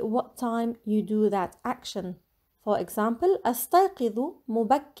specify what time you do that action. For example, أستيقظ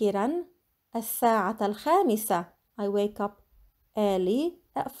مبكرا الساعة 5. I wake up early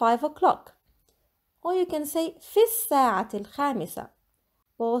at 5 o'clock. Or you can say في الساعة 5.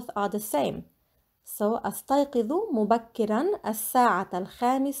 Both are the same. So أستيقظ مبكرا الساعة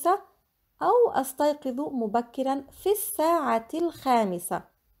 5 أو أستيقظ مبكرا في الساعة 5.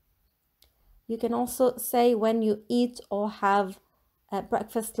 You can also say when you eat or have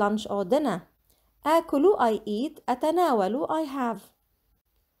breakfast, lunch or dinner. آكل, I eat. أتناول, I have.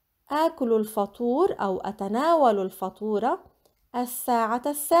 آكل الفطور أو أتناول الفطور الساعة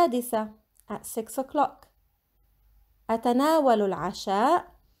السادسة at 6 o'clock. أتناول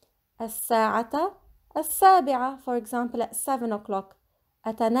العشاء الساعة السابعة, for example at 7 o'clock.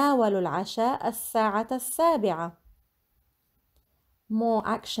 أتناول العشاء الساعة السابعة. More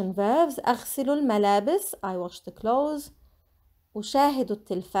action verbs. أغسل الملابس, I wash the clothes. أشاهد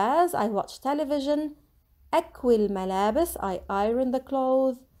التلفاز, I watch television. أكوي الملابس, I iron the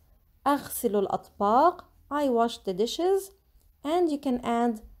clothes. أغسل الأطباق, I wash the dishes. And you can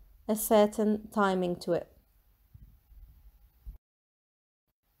add a certain timing to it.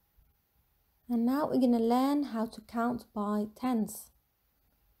 And now we're going to learn how to count by tens.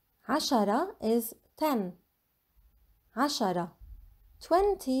 10 is 10. 10.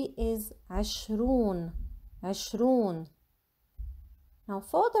 20 is 20. 20. Now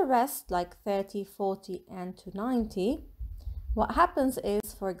for the rest, like 30, 40, and to 90, what happens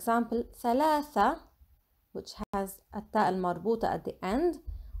is, for example, ثلاثة, which has التاء المربوطة at the end,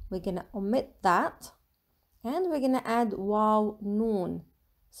 we're going to omit that, and we're going to add واو نون.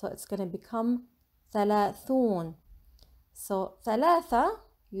 So it's going to become ثلاثون. So ثلاثة,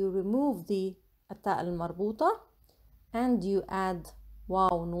 you remove the التاء المربوطة, and you add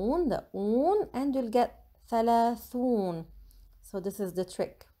واو نون, the un, and you'll get ثلاثون. So this is the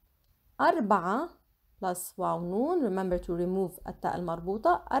trick. أربعة plus واو نون, remember to remove التاء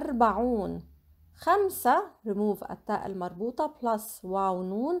المربوطة, أربعون. خمسة, remove التاء المربوطة plus واو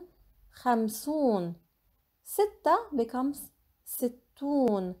نون, خمسون. ستة becomes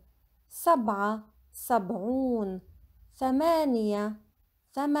ستون. سبعة, سبعون. ثمانية,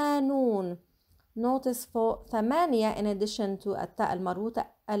 ثمانون. Notice for ثمانية, in addition to التاء المربوطة,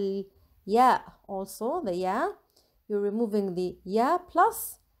 الياء, also the ياء, you're removing the ياء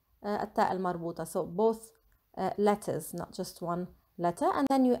plus التاء المربوطة. So both letters, not just one letter, and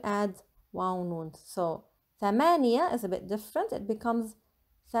then you add واو نون. So ثمانية is a bit different, it becomes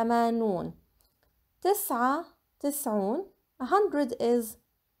ثمانون. تسعة, تسعون. 100 is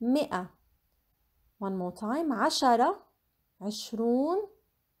مئة. One more time. عشرة, عشرون.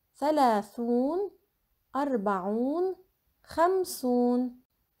 ثلاثون, أربعون. خمسون,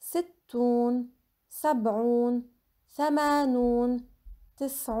 ستون. سبعون, ثمانون.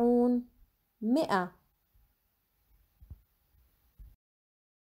 تسعون, مئة.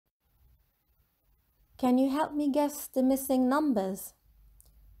 Can you help me guess the missing numbers?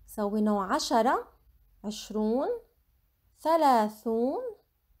 So we know عشرة, عشرون, ثلاثون.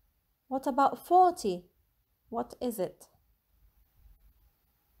 What about 40? What is it?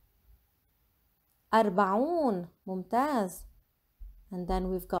 أربعون. ممتاز. And then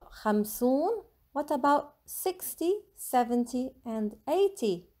we've got خمسون. What about 60, 70, and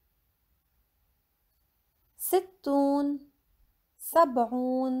 80? ستون,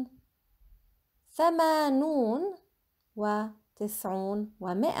 سبعون, ثمانون, وتسعون,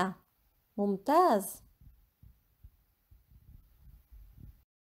 ومئة. ممتاز.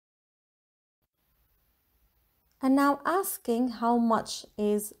 And now asking how much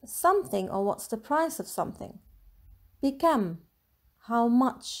is something, or what's the price of something. بكم, how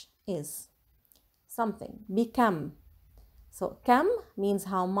much is something. بكم. So كم means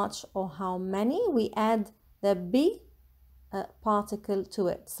how much or how many. We add the B particle to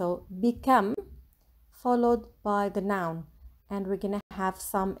it. So بكم followed by the noun. And we're going to have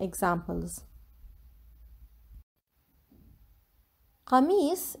some examples.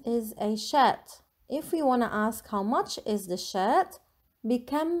 قميص is a shirt. If we want to ask how much is the shirt,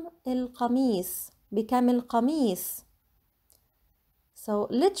 بكم القميص. بكم القميص. So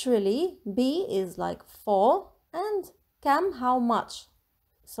literally, B is like for, and كم, how much.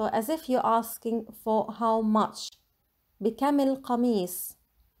 So as if you're asking for how much. بكم القميص.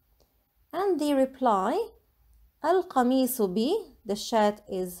 And the reply, القميص B, the shirt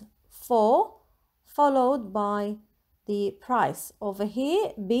is for, followed by the price. Over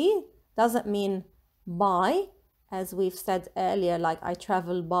here, B doesn't mean by, as we've said earlier, like I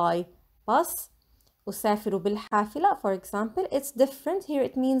travel by bus. أسافر بالحافلة, for example. It's different. Here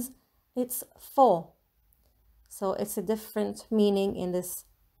it means it's for. So it's a different meaning in this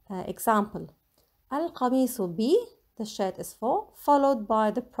example. القميص B, the shirt is for, followed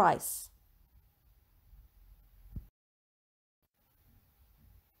by the price.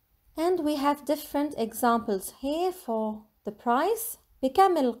 And we have different examples here for the price.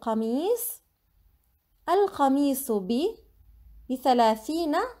 بكم القميص. القميص B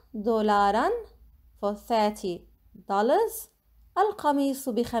ب30 دولارا, for $30. القميص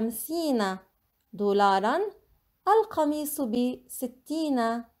ب50 دولارا. القميص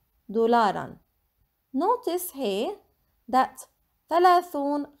ب60 دولارا. Notice here that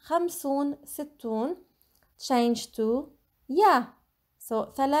 30, 50, 60 change to Yeah.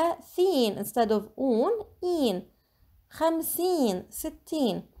 So 30 instead of in. 50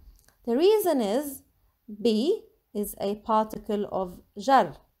 60. The reason is B is a particle of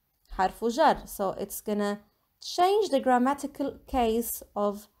jar, حرف jar. So it's gonna change the grammatical case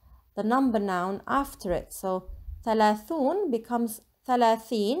of the number noun after it. So 30 becomes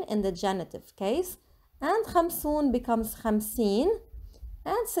 30 in the genitive case, and 50 becomes 50,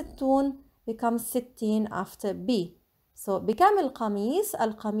 and 60 becomes 60 after B. So بكم القميص؟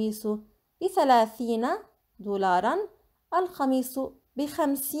 القميص ب30 دولارا، القميص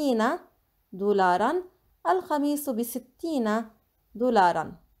ب50 دولارا، القميص ب60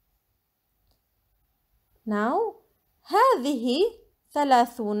 دولارا. Now هذه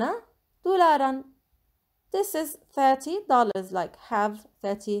 30 دولارا. This is $30, like have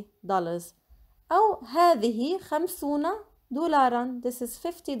 $30. أو هذه 50 دولارا. This is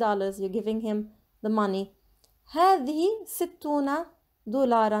 $50. You're giving him the money. هذه 60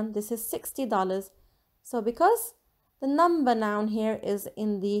 دولارا. This is $60. So because the number noun here is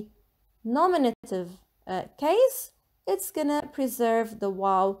in the nominative case, it's gonna preserve the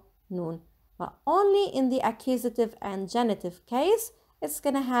waw noon. But only in the accusative and genitive case, it's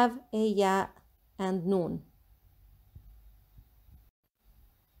gonna have a ya and noon.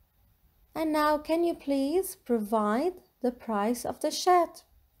 And now can you please provide the price of the shirt?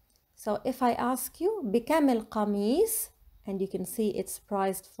 So if I ask you بكم القميص, and you can see it's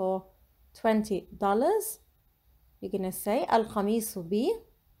priced for $20, you're gonna say القميص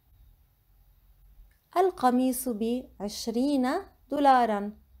ب20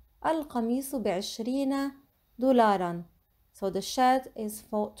 دولارا. القميص ب20 دولارا. So the shirt is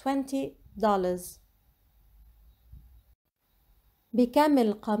for $20. بكم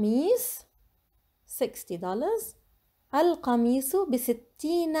القميص؟ $60. القميص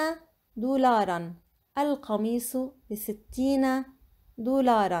ب60 دولارا. القميص ب60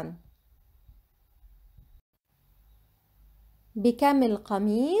 دولارا. بكم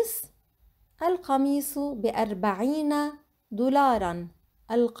القميص؟ القميص ب40 دولارا.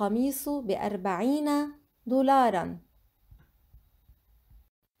 القميص ب40 دولارا.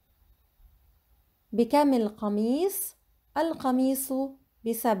 بكم القميص؟ القميص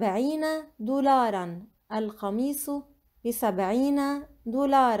ب70 دولارا. القميص ب70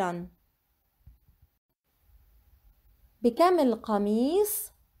 دولارا. بكم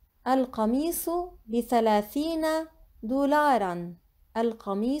القميص؟ القميص ب30 دولارا.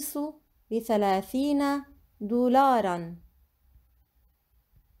 القميص ب30 دولارا.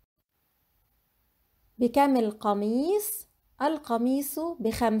 بكم القميص؟ القميص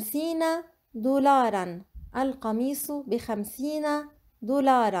ب50 دولارا. القميص ب50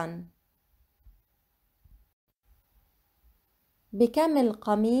 دولارا. بكم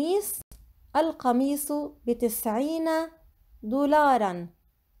القميص؟ القميص ب90 دولارا.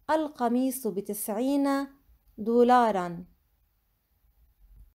 القميص ب90 دولارا.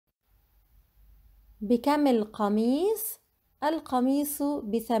 بكم القميص؟ القميص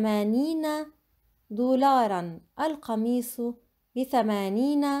ب80 دولارا. القميص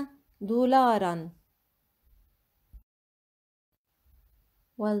ب80 دولارا.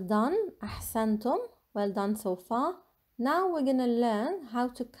 Well done. أحسنتم. Well done so far. Now we're going to learn how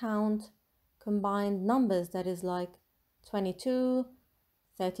to count combined numbers, that is like 22,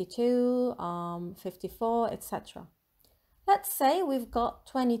 32, 54, etc. Let's say we've got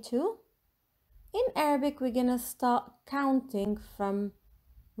 22. In Arabic, we're going to start counting from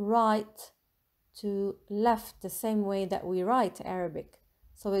right to left, the same way that we write Arabic.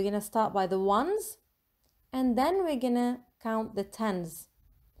 So we're going to start by the ones, and then we're going to count the tens.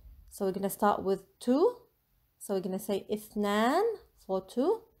 So we're going to start with 2. So we're going to say اثنان for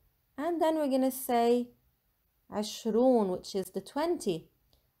 2. And then we're going to say عشرون, which is the 20.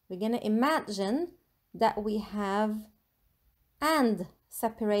 We're going to imagine that we have and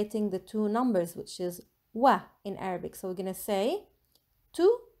separating the two numbers, which is wa in Arabic. So we're going to say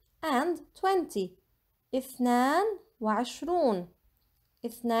 2 and 20. اثنان وعشرون.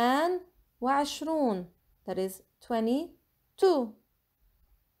 اثنان وعشرون. That is 22.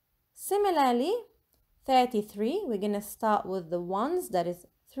 Similarly, 33, we're going to start with the ones, that is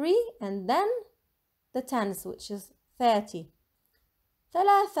 3, and then the tens, which is 30.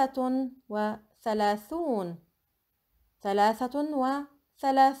 ثلاثة وثلاثون. ثلاثة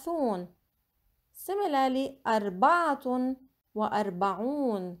وثلاثون. Similarly, أربعة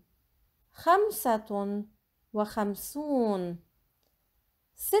وأربعون. خمسة وخمسون.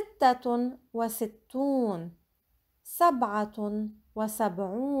 ستة وستون. سبعة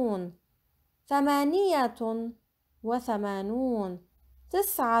وسبعون. ثمانية وثمانون.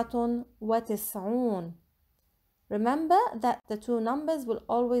 تسعة وتسعون. Remember that the two numbers will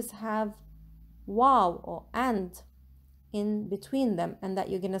always have wow or and in between them, and that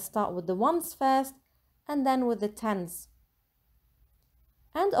you're going to start with the ones first and then with the tens.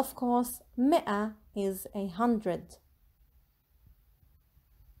 And of course, mi'a is 100.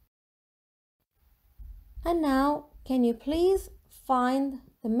 And now, can you please find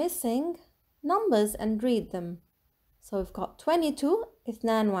the missing numbers and read them? So we've got 22,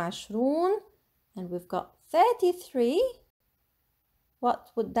 22, and we've got 33.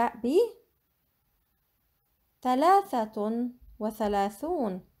 What would that be? 33.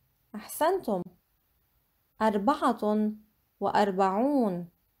 أحسنتم. 44.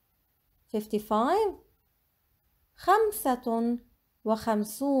 55. 55.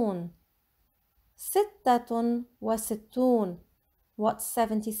 66. What's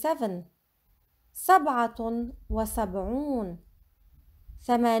 77? 77.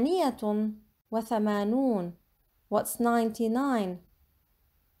 88. What's 99?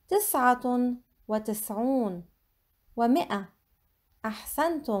 99. 100.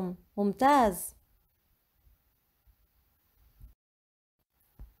 أحسنتم. ممتاز.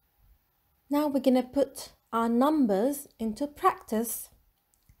 Now we're going to put our numbers into practice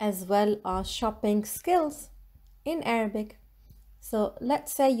as well as shopping skills in Arabic. So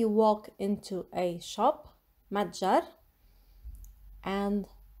let's say you walk into a shop, متجر, and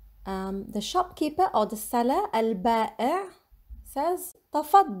the shopkeeper or the seller, البائع, says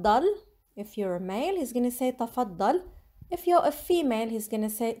تفضل. If you're a male, he's going to say تفضل. If you're a female, he's going to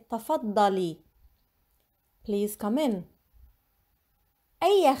say تفضلي. Please come in.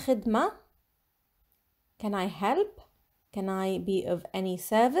 أي خدمة? Can I help? Can I be of any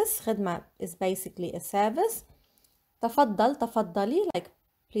service? خدمة is basically a service. تفضل, تفضلي, like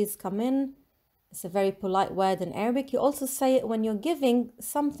please come in. It's a very polite word in Arabic. You also say it when you're giving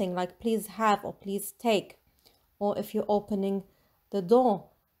something, like please have or please take. Or if you're opening the door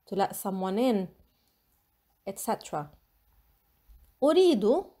to let someone in, etc.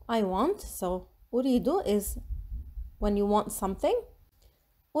 أريد, I want. So أريد is when you want something.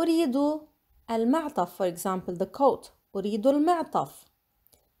 أريد المعطف, for example, the coat. أريد المعطف.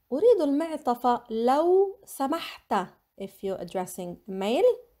 أريد المعطف لو سمحت. If you're addressing a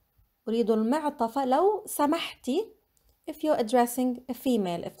male. أريد المعطف لو سمحتي. If you're addressing a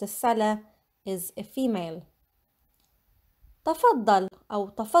female, if the seller is a female. تفضل أو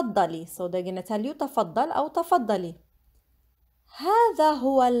تفضلي. So they're going to tell you تفضل أو تفضلي. هذا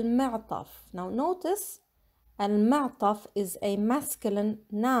هو المعطف. Now notice المعطف is a masculine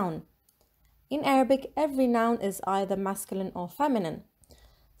noun. In Arabic, every noun is either masculine or feminine.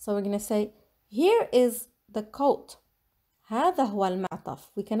 So we're going to say, here is the coat. هذا هو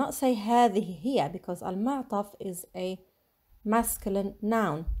المعطف. We cannot say هذه هي because المعطف is a masculine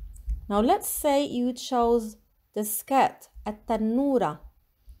noun. Now let's say you chose the skirt, التنورة.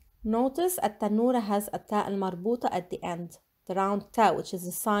 Notice التنورة has a تاء المربوطة at the end. The round تاء, which is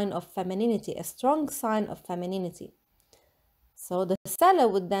a sign of femininity, a strong sign of femininity. So the seller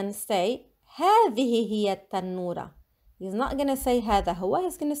would then say, هذه هي التنورة. He's not going to say هذا هو.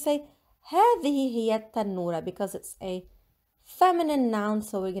 He's going to say هذه هي التنورة because it's a feminine noun.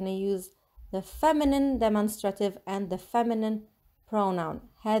 So we're going to use the feminine demonstrative and the feminine pronoun.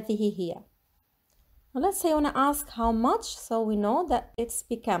 هذه هي. Now let's say you want to ask how much, so we know that it's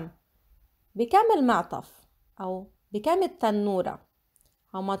بكم. بكم المعطف أو بكم التنورة.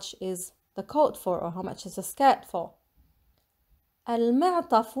 How much is the coat for, or how much is the skirt for?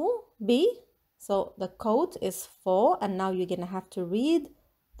 المعطف ب, so the coat is 4, and now you're going to have to read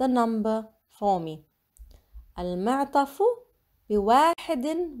the number for me. المعطف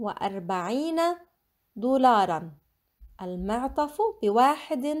ب41 دولارا. المعطف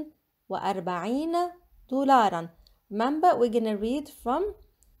ب41 دولارا. Remember, we're going to read from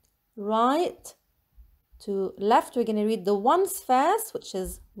right to left. We're going to read the ones first, which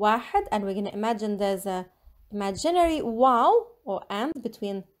is واحد, and we're going to imagine there's a imaginary wow or and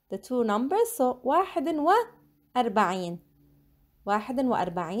between the two numbers. So 41.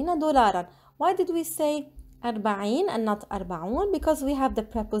 41 دولارا. Why did we say 40 and not 40? Because we have the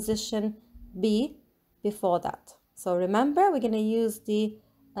preposition be before that. So remember, we're going to use the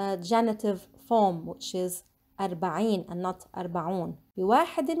genitive form, which is 40 and not 40.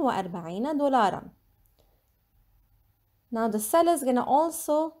 ب41 دولارا. Now the seller is going to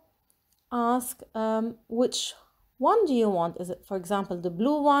also ask which one do you want? Is it, for example, the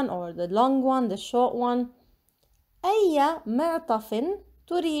blue one or the long one, the short one? أي معطف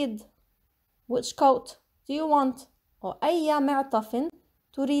تريد? Which coat do you want? Or أي معطف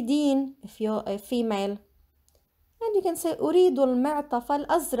تريدين if you're a female. And you can say أريد المعطف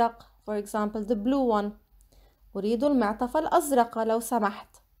الأزرق, for example, the blue one. أريد المعطف الأزرق لو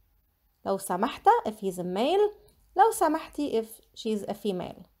سمحت. لو سمحت if he's a male. لو سمحتي if she's a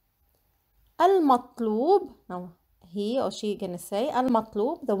female. المطلوب, now he or she gonna say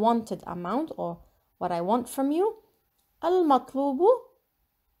المطلوب, the wanted amount or what I want from you. المطلوب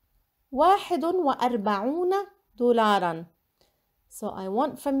 41 دولارا. So I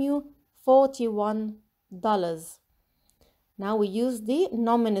want from you $41. Now we use the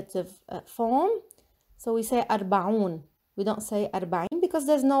nominative form. So we say أربعون. We don't say أربعين because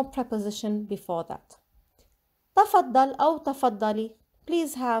there's no preposition before that. تفضل أو تفضلي.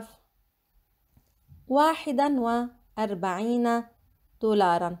 Please have 41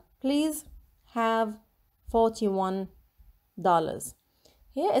 دولارا. Please have $41.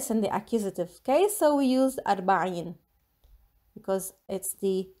 Here it's in the accusative case, so we use أربعين because it's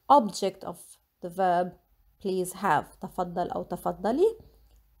the object of the verb please have. تفضل أو تفضلي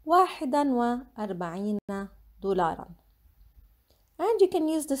 41 دولارا. And you can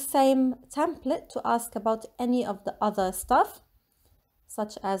use the same template to ask about any of the other stuff,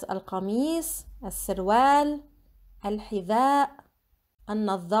 such as القميص, السروال, الحذاء,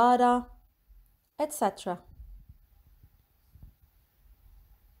 النظارة, etc.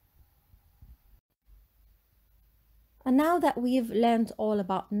 And now that we've learned all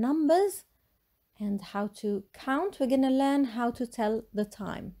about numbers and how to count, we're going to learn how to tell the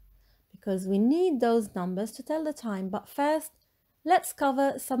time, because we need those numbers to tell the time. But first, let's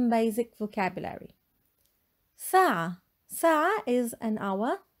cover some basic vocabulary. ساعة. ساعة is an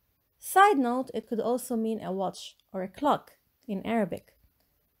hour. Side note, it could also mean a watch or a clock in Arabic.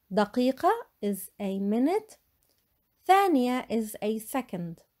 دقيقة is a minute. ثانية is a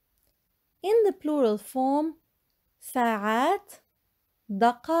second. In the plural form, ساعات,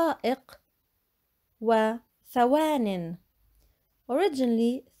 دقائق, وثوان.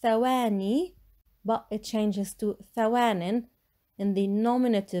 Originally ثواني, but it changes to ثوان in the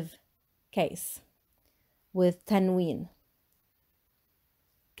nominative case with تنوين.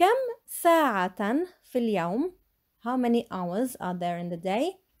 كم ساعة في اليوم? How many hours are there in the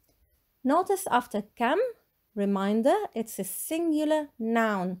day? Notice after كم, reminder, it's a singular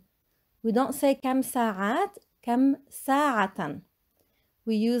noun. We don't say كم ساعات, كم ساعة.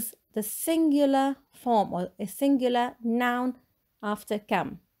 We use the singular form or a singular noun after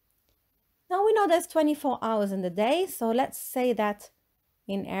كم. Now we know there's 24 hours in the day, so let's say that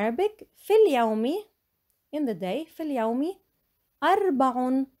in Arabic. في اليوم, in the day, في اليوم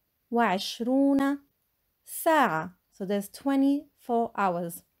 24 ساعة. So there's 24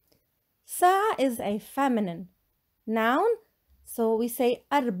 hours. ساعة is a feminine noun, so we say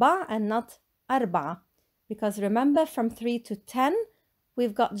أربع and not أربعة, because remember from 3 to 10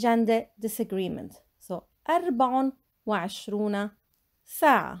 we've got gender disagreement. So 24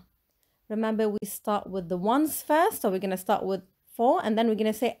 ساعة. Remember we start with the ones first, so we're going to start with 4 and then we're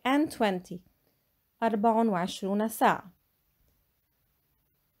going to say and 20. 24 ساعة.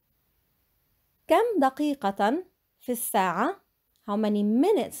 كم دقيقة في الساعة? How many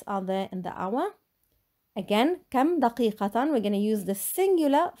minutes are there in the hour? Again, كم دقيقة, we're going to use the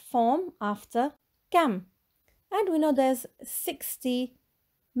singular form after كم. And we know there's 60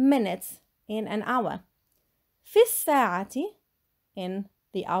 minutes in an hour. في الساعة, in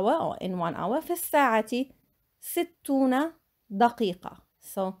the hour or in 1 hour. في الساعة 60 دقيقة.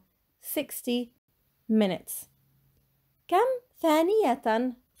 So 60 minutes. كم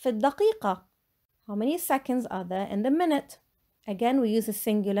ثانية في الدقيقة? How many seconds are there in the minute? Again, we use a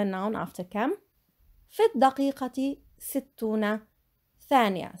singular noun after كم. في الدقيقة 60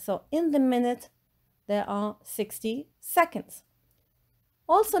 ثانية. So in the minute, there are 60 seconds.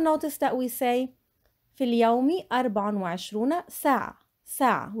 Also notice that we say في اليوم 24 ساعة.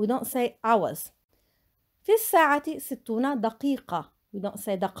 ساعة. We don't say hours. في الساعة 60 دقيقة. We don't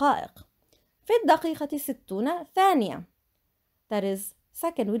say دقائق. في الدقيقة 60 ثانية. That is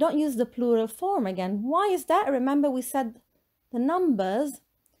second. We don't use the plural form again. Why is that? Remember we said the numbers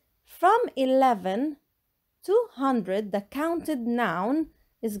from 11 to 100, the counted noun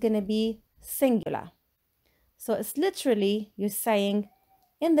is going to be singular. So it's literally, you're saying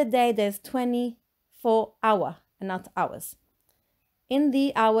in the day there's 24 hours and not hours. In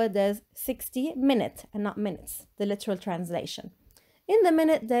the hour there's 60 minutes and not minutes, the literal translation. In the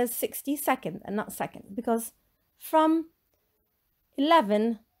minute there's 60 seconds and not seconds, because from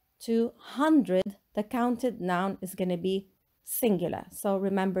 11 to 100, the counted noun is going to be singular. So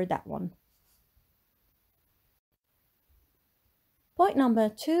remember that one. Point number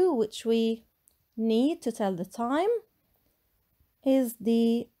 2, which we need to tell the time, is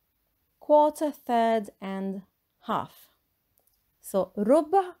the quarter, third, and half. So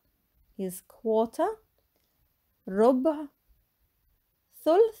ربع is quarter, ربع.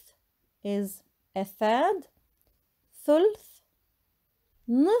 ثلث is a third. ثلث.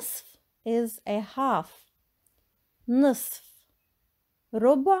 نصف is a half. نصف.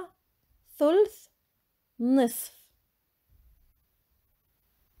 ربع. ثلث. نصف.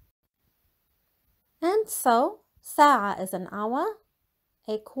 And so, ساعة is an hour.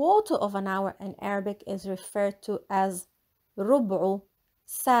 A quarter of an hour in Arabic is referred to as ربع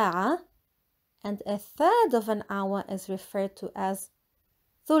ساعة, and a third of an hour is referred to as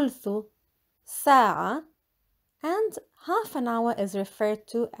ثلث ساعة, and half an hour is referred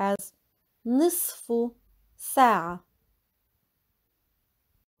to as نصف ساعة.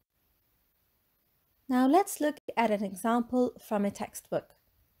 Now let's look at an example from a textbook.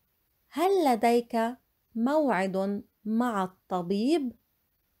 هل لديك موعد مع الطبيب؟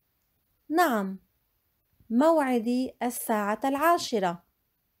 نعم، موعدي 10:00.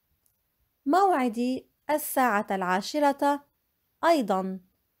 موعدي 10:10 أيضا.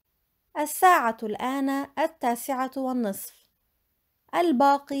 الساعة الآن 9:30.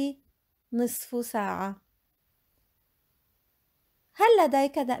 الباقي نصف ساعة. هل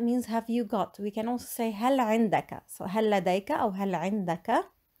لديك, that means have you got. We can also say هل عندك. So هل لديك أو هل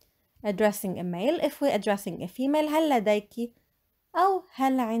عندك, addressing a male. If we're addressing a female, هل لديك أو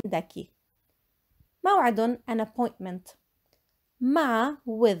هل عندك. موعد, an appointment. مع,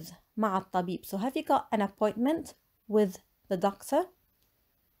 with, مع الطبيب. So have you got an appointment with the doctor?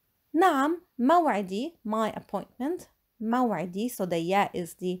 نعم, موعدي, my appointment. موعدي, so the ya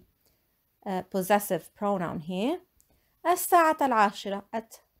is the possessive pronoun here. 10:10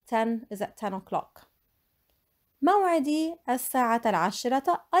 at 10 is at 10 o'clock. موعدي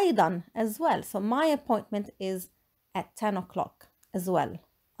 10:10 أيضا as well. So my appointment is at 10 o'clock as well.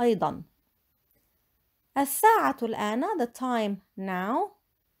 أيضا. الساعة الآن, the time now,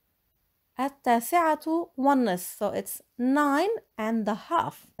 9:30. So it's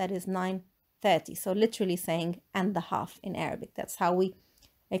 9:30. That is 9:30. So literally saying and the half in Arabic. That's how we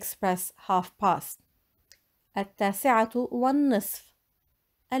express half past. 9:30.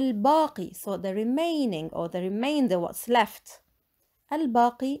 الباقي, so the remaining or the remainder, what's left.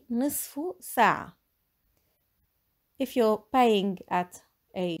 الباقي نصف ساعة. If you're paying at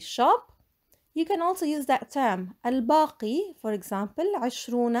a shop, you can also use that term. الباقي, for example,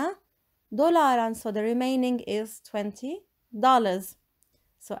 20 دولارا. So the remaining is $20.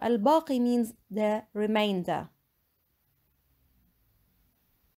 So الباقي means the remainder.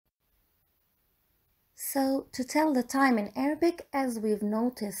 So to tell the time in Arabic, as we've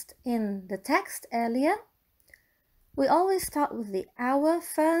noticed in the text earlier, we always start with the hour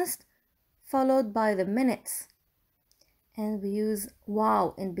first, followed by the minutes. And we use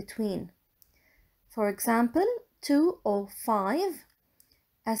wow in between. For example, 2 or 5.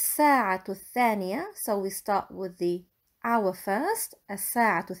 الساعة الثانية. So we start with the hour first.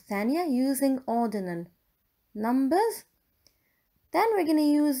 الساعة الثانية, using ordinal numbers. Then we're going to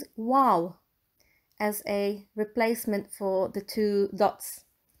use wow as a replacement for the 2 dots.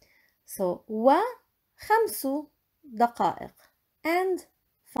 So وخمس دقائق and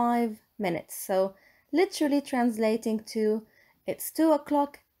 5 minutes. So literally translating to it's 2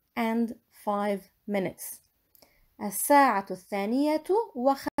 o'clock and 5 minutes. الساعة الثانية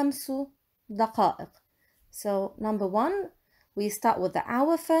وخمس دقائق. So number 1, we start with the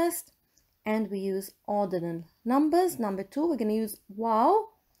hour first and we use ordinal numbers. Number 2, we're going to use wow.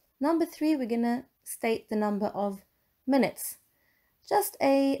 Number 3, we're going to state the number of minutes. Just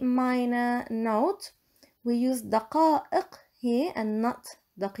a minor note, we use دقائق here and not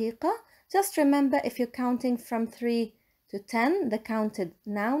دقيقة. Just remember, if you're counting from 3 to 10, the counted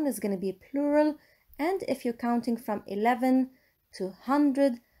noun is going to be plural, and if you're counting from 11 to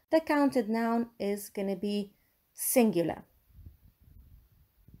 100, the counted noun is going to be singular.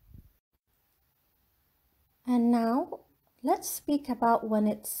 And now let's speak about when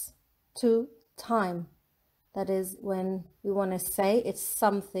it's to time. That is when we want to say it's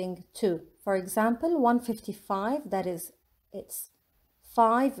something to. For example, 1:55, that is, it's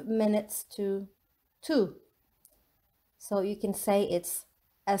 5 minutes to 2. So you can say it's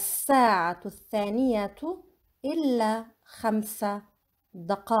الساعة الثانية إلا 5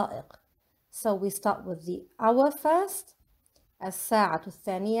 دقائق. So we start with the hour first, الساعة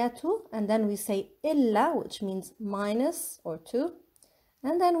الثانية, and then we say إلا, which means minus or 2,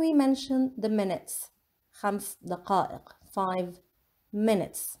 and then we mention the minutes. 5 دقائق, 5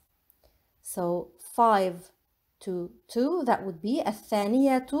 minutes. So 5 to 2, that would be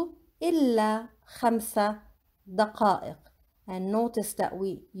الثانية إلا 5 دقائق. And notice that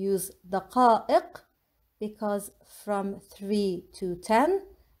we use دقائق because from 3 to 10,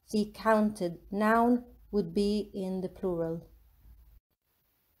 the counted noun would be in the plural.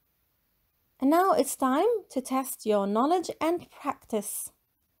 And now it's time to test your knowledge and practice.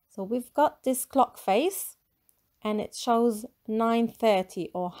 So we've got this clock face and it shows 9:30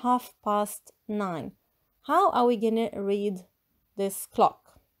 or 9:30. How are we going to read this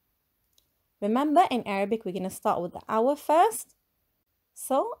clock? Remember, in Arabic, we're going to start with the hour first.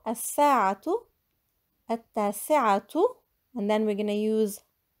 So, الساعة التاسعة, and then we're going to use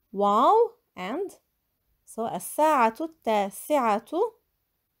واو and. So, الساعة التاسعة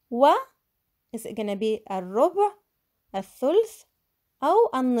و, is it going to be الربع, الثلث,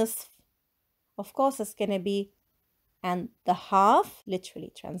 أو النصف? Of course, it's going to be and the half,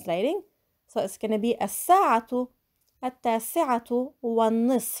 literally translating. So it's going to be الساعة التاسعة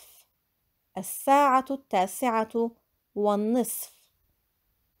والنصف. الساعة التاسعة والنصف.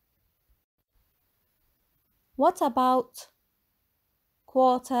 What about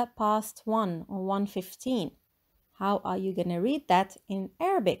 1:15 or 1:15? How are you going to read that in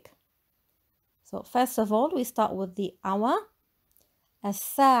Arabic? So first of all, we start with the hour.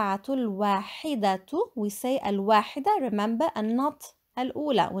 الساعة الواحدة, we say الواحدة, remember, and not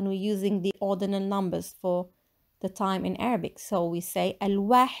الأولى when we're using the ordinal numbers for the time in Arabic. So we say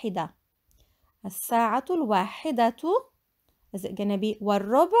الواحدة. الساعة الواحدة, is it going to be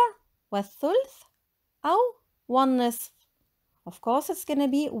والربع والثلث أو والنصف? Of course it's going to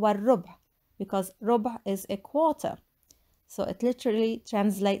be والربع because ربع is a quarter. So it literally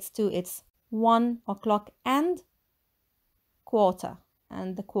translates to it's 1 o'clock and quarter.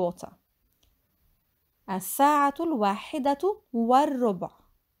 And the quarter. الساعة الواحدة والربع.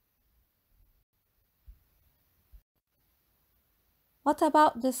 What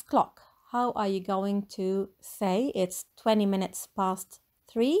about this clock? How are you going to say it's 20 minutes past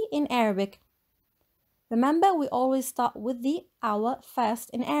 3 in Arabic? Remember, we always start with the hour first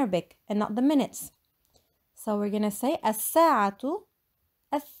in Arabic and not the minutes. So we're going to say الساعة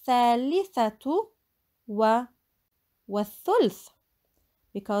الثالثة والثلث,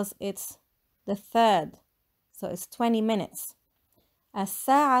 because it's the third. So it's 20 minutes.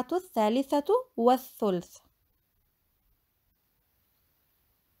 الساعة الثالثة والثلث.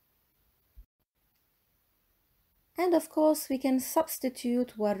 And of course we can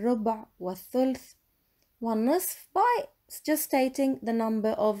substitute والربع والثلث والنصف by just stating the number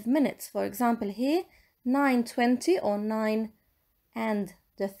of minutes. For example, here 9:20 or 9 and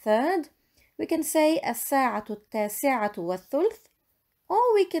the third. We can say الساعة التاسعة والثلث,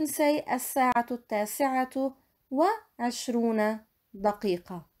 or we can say الساعة التاسعة وعشرون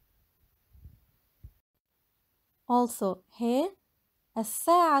دقيقة. Also here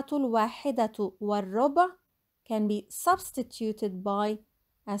الساعة الواحدة والربع can be substituted by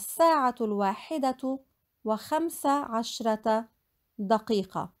الساعة الواحدة وخمس عشرة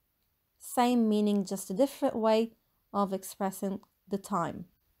دقيقة. Same meaning, just a different way of expressing the time.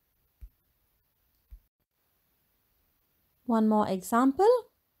 One more example.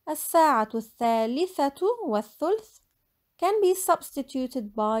 الساعة الثالثة والثلث can be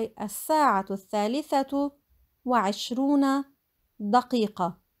substituted by الساعة الثالثة وعشرون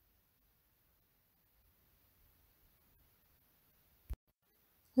دقيقة.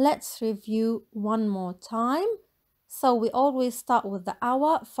 Let's review one more time. So we always start with the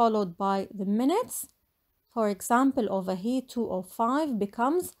hour followed by the minutes. For example, over here 2:05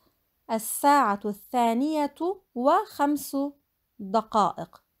 becomes الساعة الثانية وخمس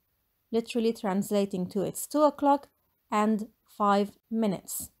دقائق. Literally translating to it's 2 o'clock and 5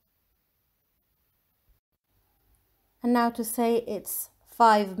 minutes. And now to say it's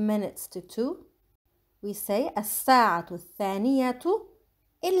 5 minutes to 2, we say الساعة الثانية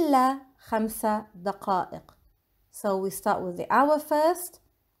إلا 5 دقائق. So we start with the hour first,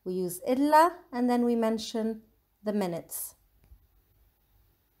 we use إلا, and then we mention the minutes.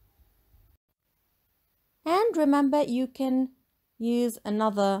 And remember, you can use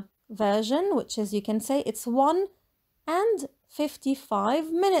another version, which is you can say it's 1 and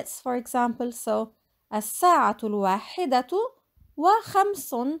 55 minutes, for example. So الساعة الواحدة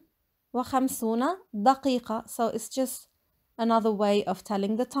وخمسون دقيقة. So it's just another way of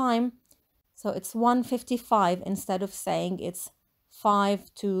telling the time. So it's 1:55 instead of saying it's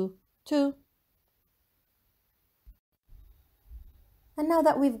 5 to 2. And now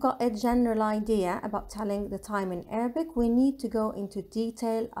that we've got a general idea about telling the time in Arabic, we need to go into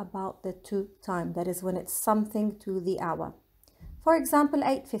detail about the to time. That is when it's something to the hour. For example,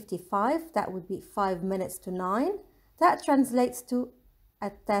 8:55, that would be 5 minutes to 9. That translates to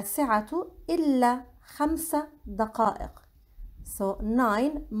التاسعة إلا 5 دقائق. So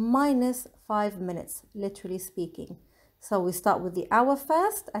 9 minus 5 minutes, literally speaking. So we start with the hour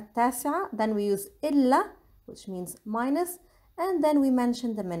first, التاسعة, then we use إلا, which means minus, and then we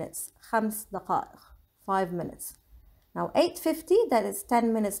mention the minutes, 5 دقائق, 5 minutes. Now 8:50, that is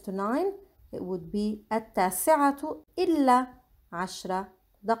 10 minutes to 9, it would be التاسعة إلا 10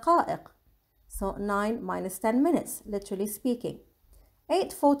 دقائق. So 9 minus 10 minutes, literally speaking.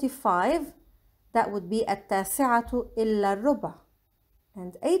 8:45, that would be التاسعة إلا الربع.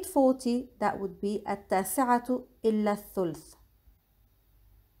 And 8:40, that would be التاسعة إلا الثلث.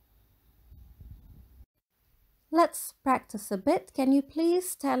 Let's practice a bit. Can you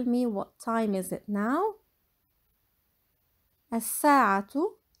please tell me what time is it now?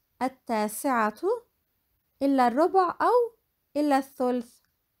 الساعة التاسعة إلا الربع أو إلا الثلث.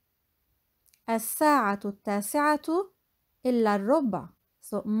 الساعة التاسعة إلا الربع.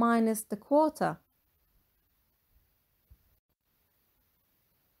 So minus the quarter.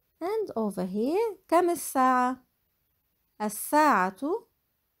 And over here, كم الساعة؟ الساعة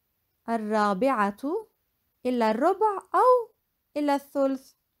الرابعة إلا الربع أو إلا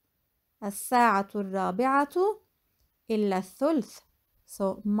الثلث. الساعة الرابعة إلا الثلث.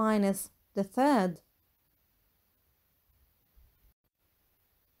 So minus the third.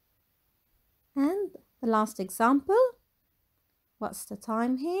 And the last example. What's the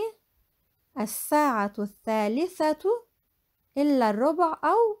time here? الساعة الثالثة إلا الربع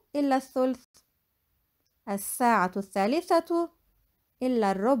أو إلا الثلث. الساعة الثالثة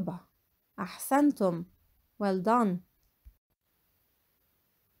إلا الربع. أحسنتم. Well done.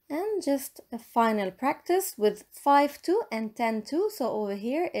 And just a final practice with 5-2 and 10-2. So over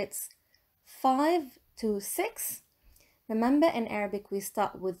here it's 5 to 6. Remember, in Arabic we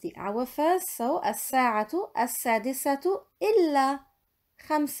start with the hour first. So الساعة السادسة إلا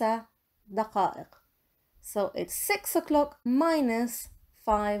 5 دقائق. So it's 6 o'clock minus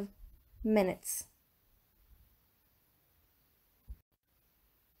 5 minutes.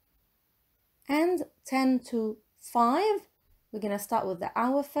 And 10 to 5, we're going to start with the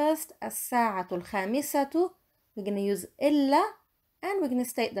hour first. الساعة الخامسة, we're going to use إلا, and we're going to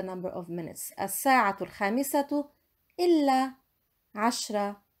state the number of minutes. الساعة الخامسة إلا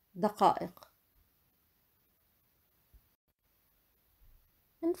 10 دقائق.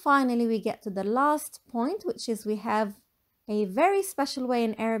 And finally, we get to the last point, which is we have a very special way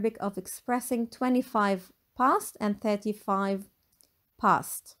in Arabic of expressing 25 past and 35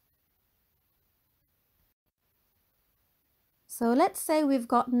 past. So let's say we've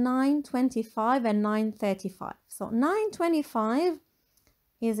got 9:25 and 9:35. So 9:25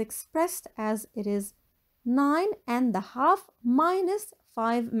 is expressed as it is 9.5 minus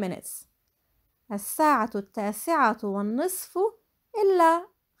 5 minutes. الساعة التاسعة والنصف إلا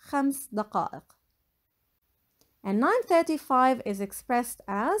 5 دقائق. And 9:35 is expressed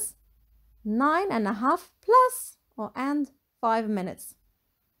as 9.5 plus or and 5 minutes.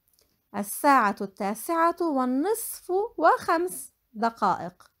 الساعة التاسعة والنصف وخمس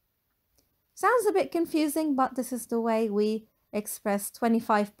دقائق. Sounds a bit confusing, but this is the way we express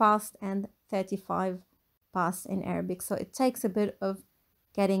 25 past and 35 past in Arabic. So it takes a bit of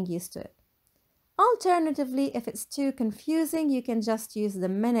getting used to it. Alternatively, if it's too confusing, you can just use the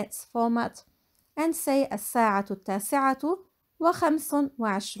minutes format and say الساعة التاسعة وخمس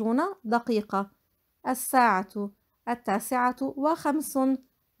وعشرون دقيقة. الساعة التاسعة وخمس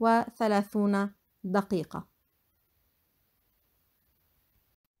وثلاثون دقيقة.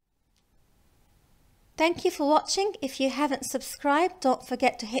 Thank you for watching. If you haven't subscribed, don't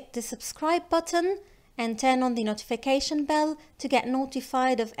forget to hit the subscribe button and turn on the notification bell to get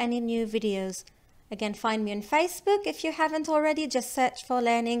notified of any new videos. Again, find me on Facebook. If you haven't already, just search for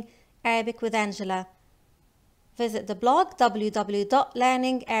Learning Arabic with Angela. Visit the blog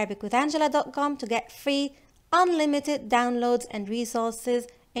www.learningarabicwithangela.com to get free, unlimited downloads and resources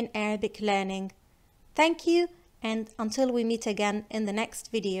in Arabic learning. Thank you, and until we meet again in the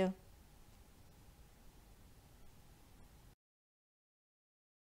next video.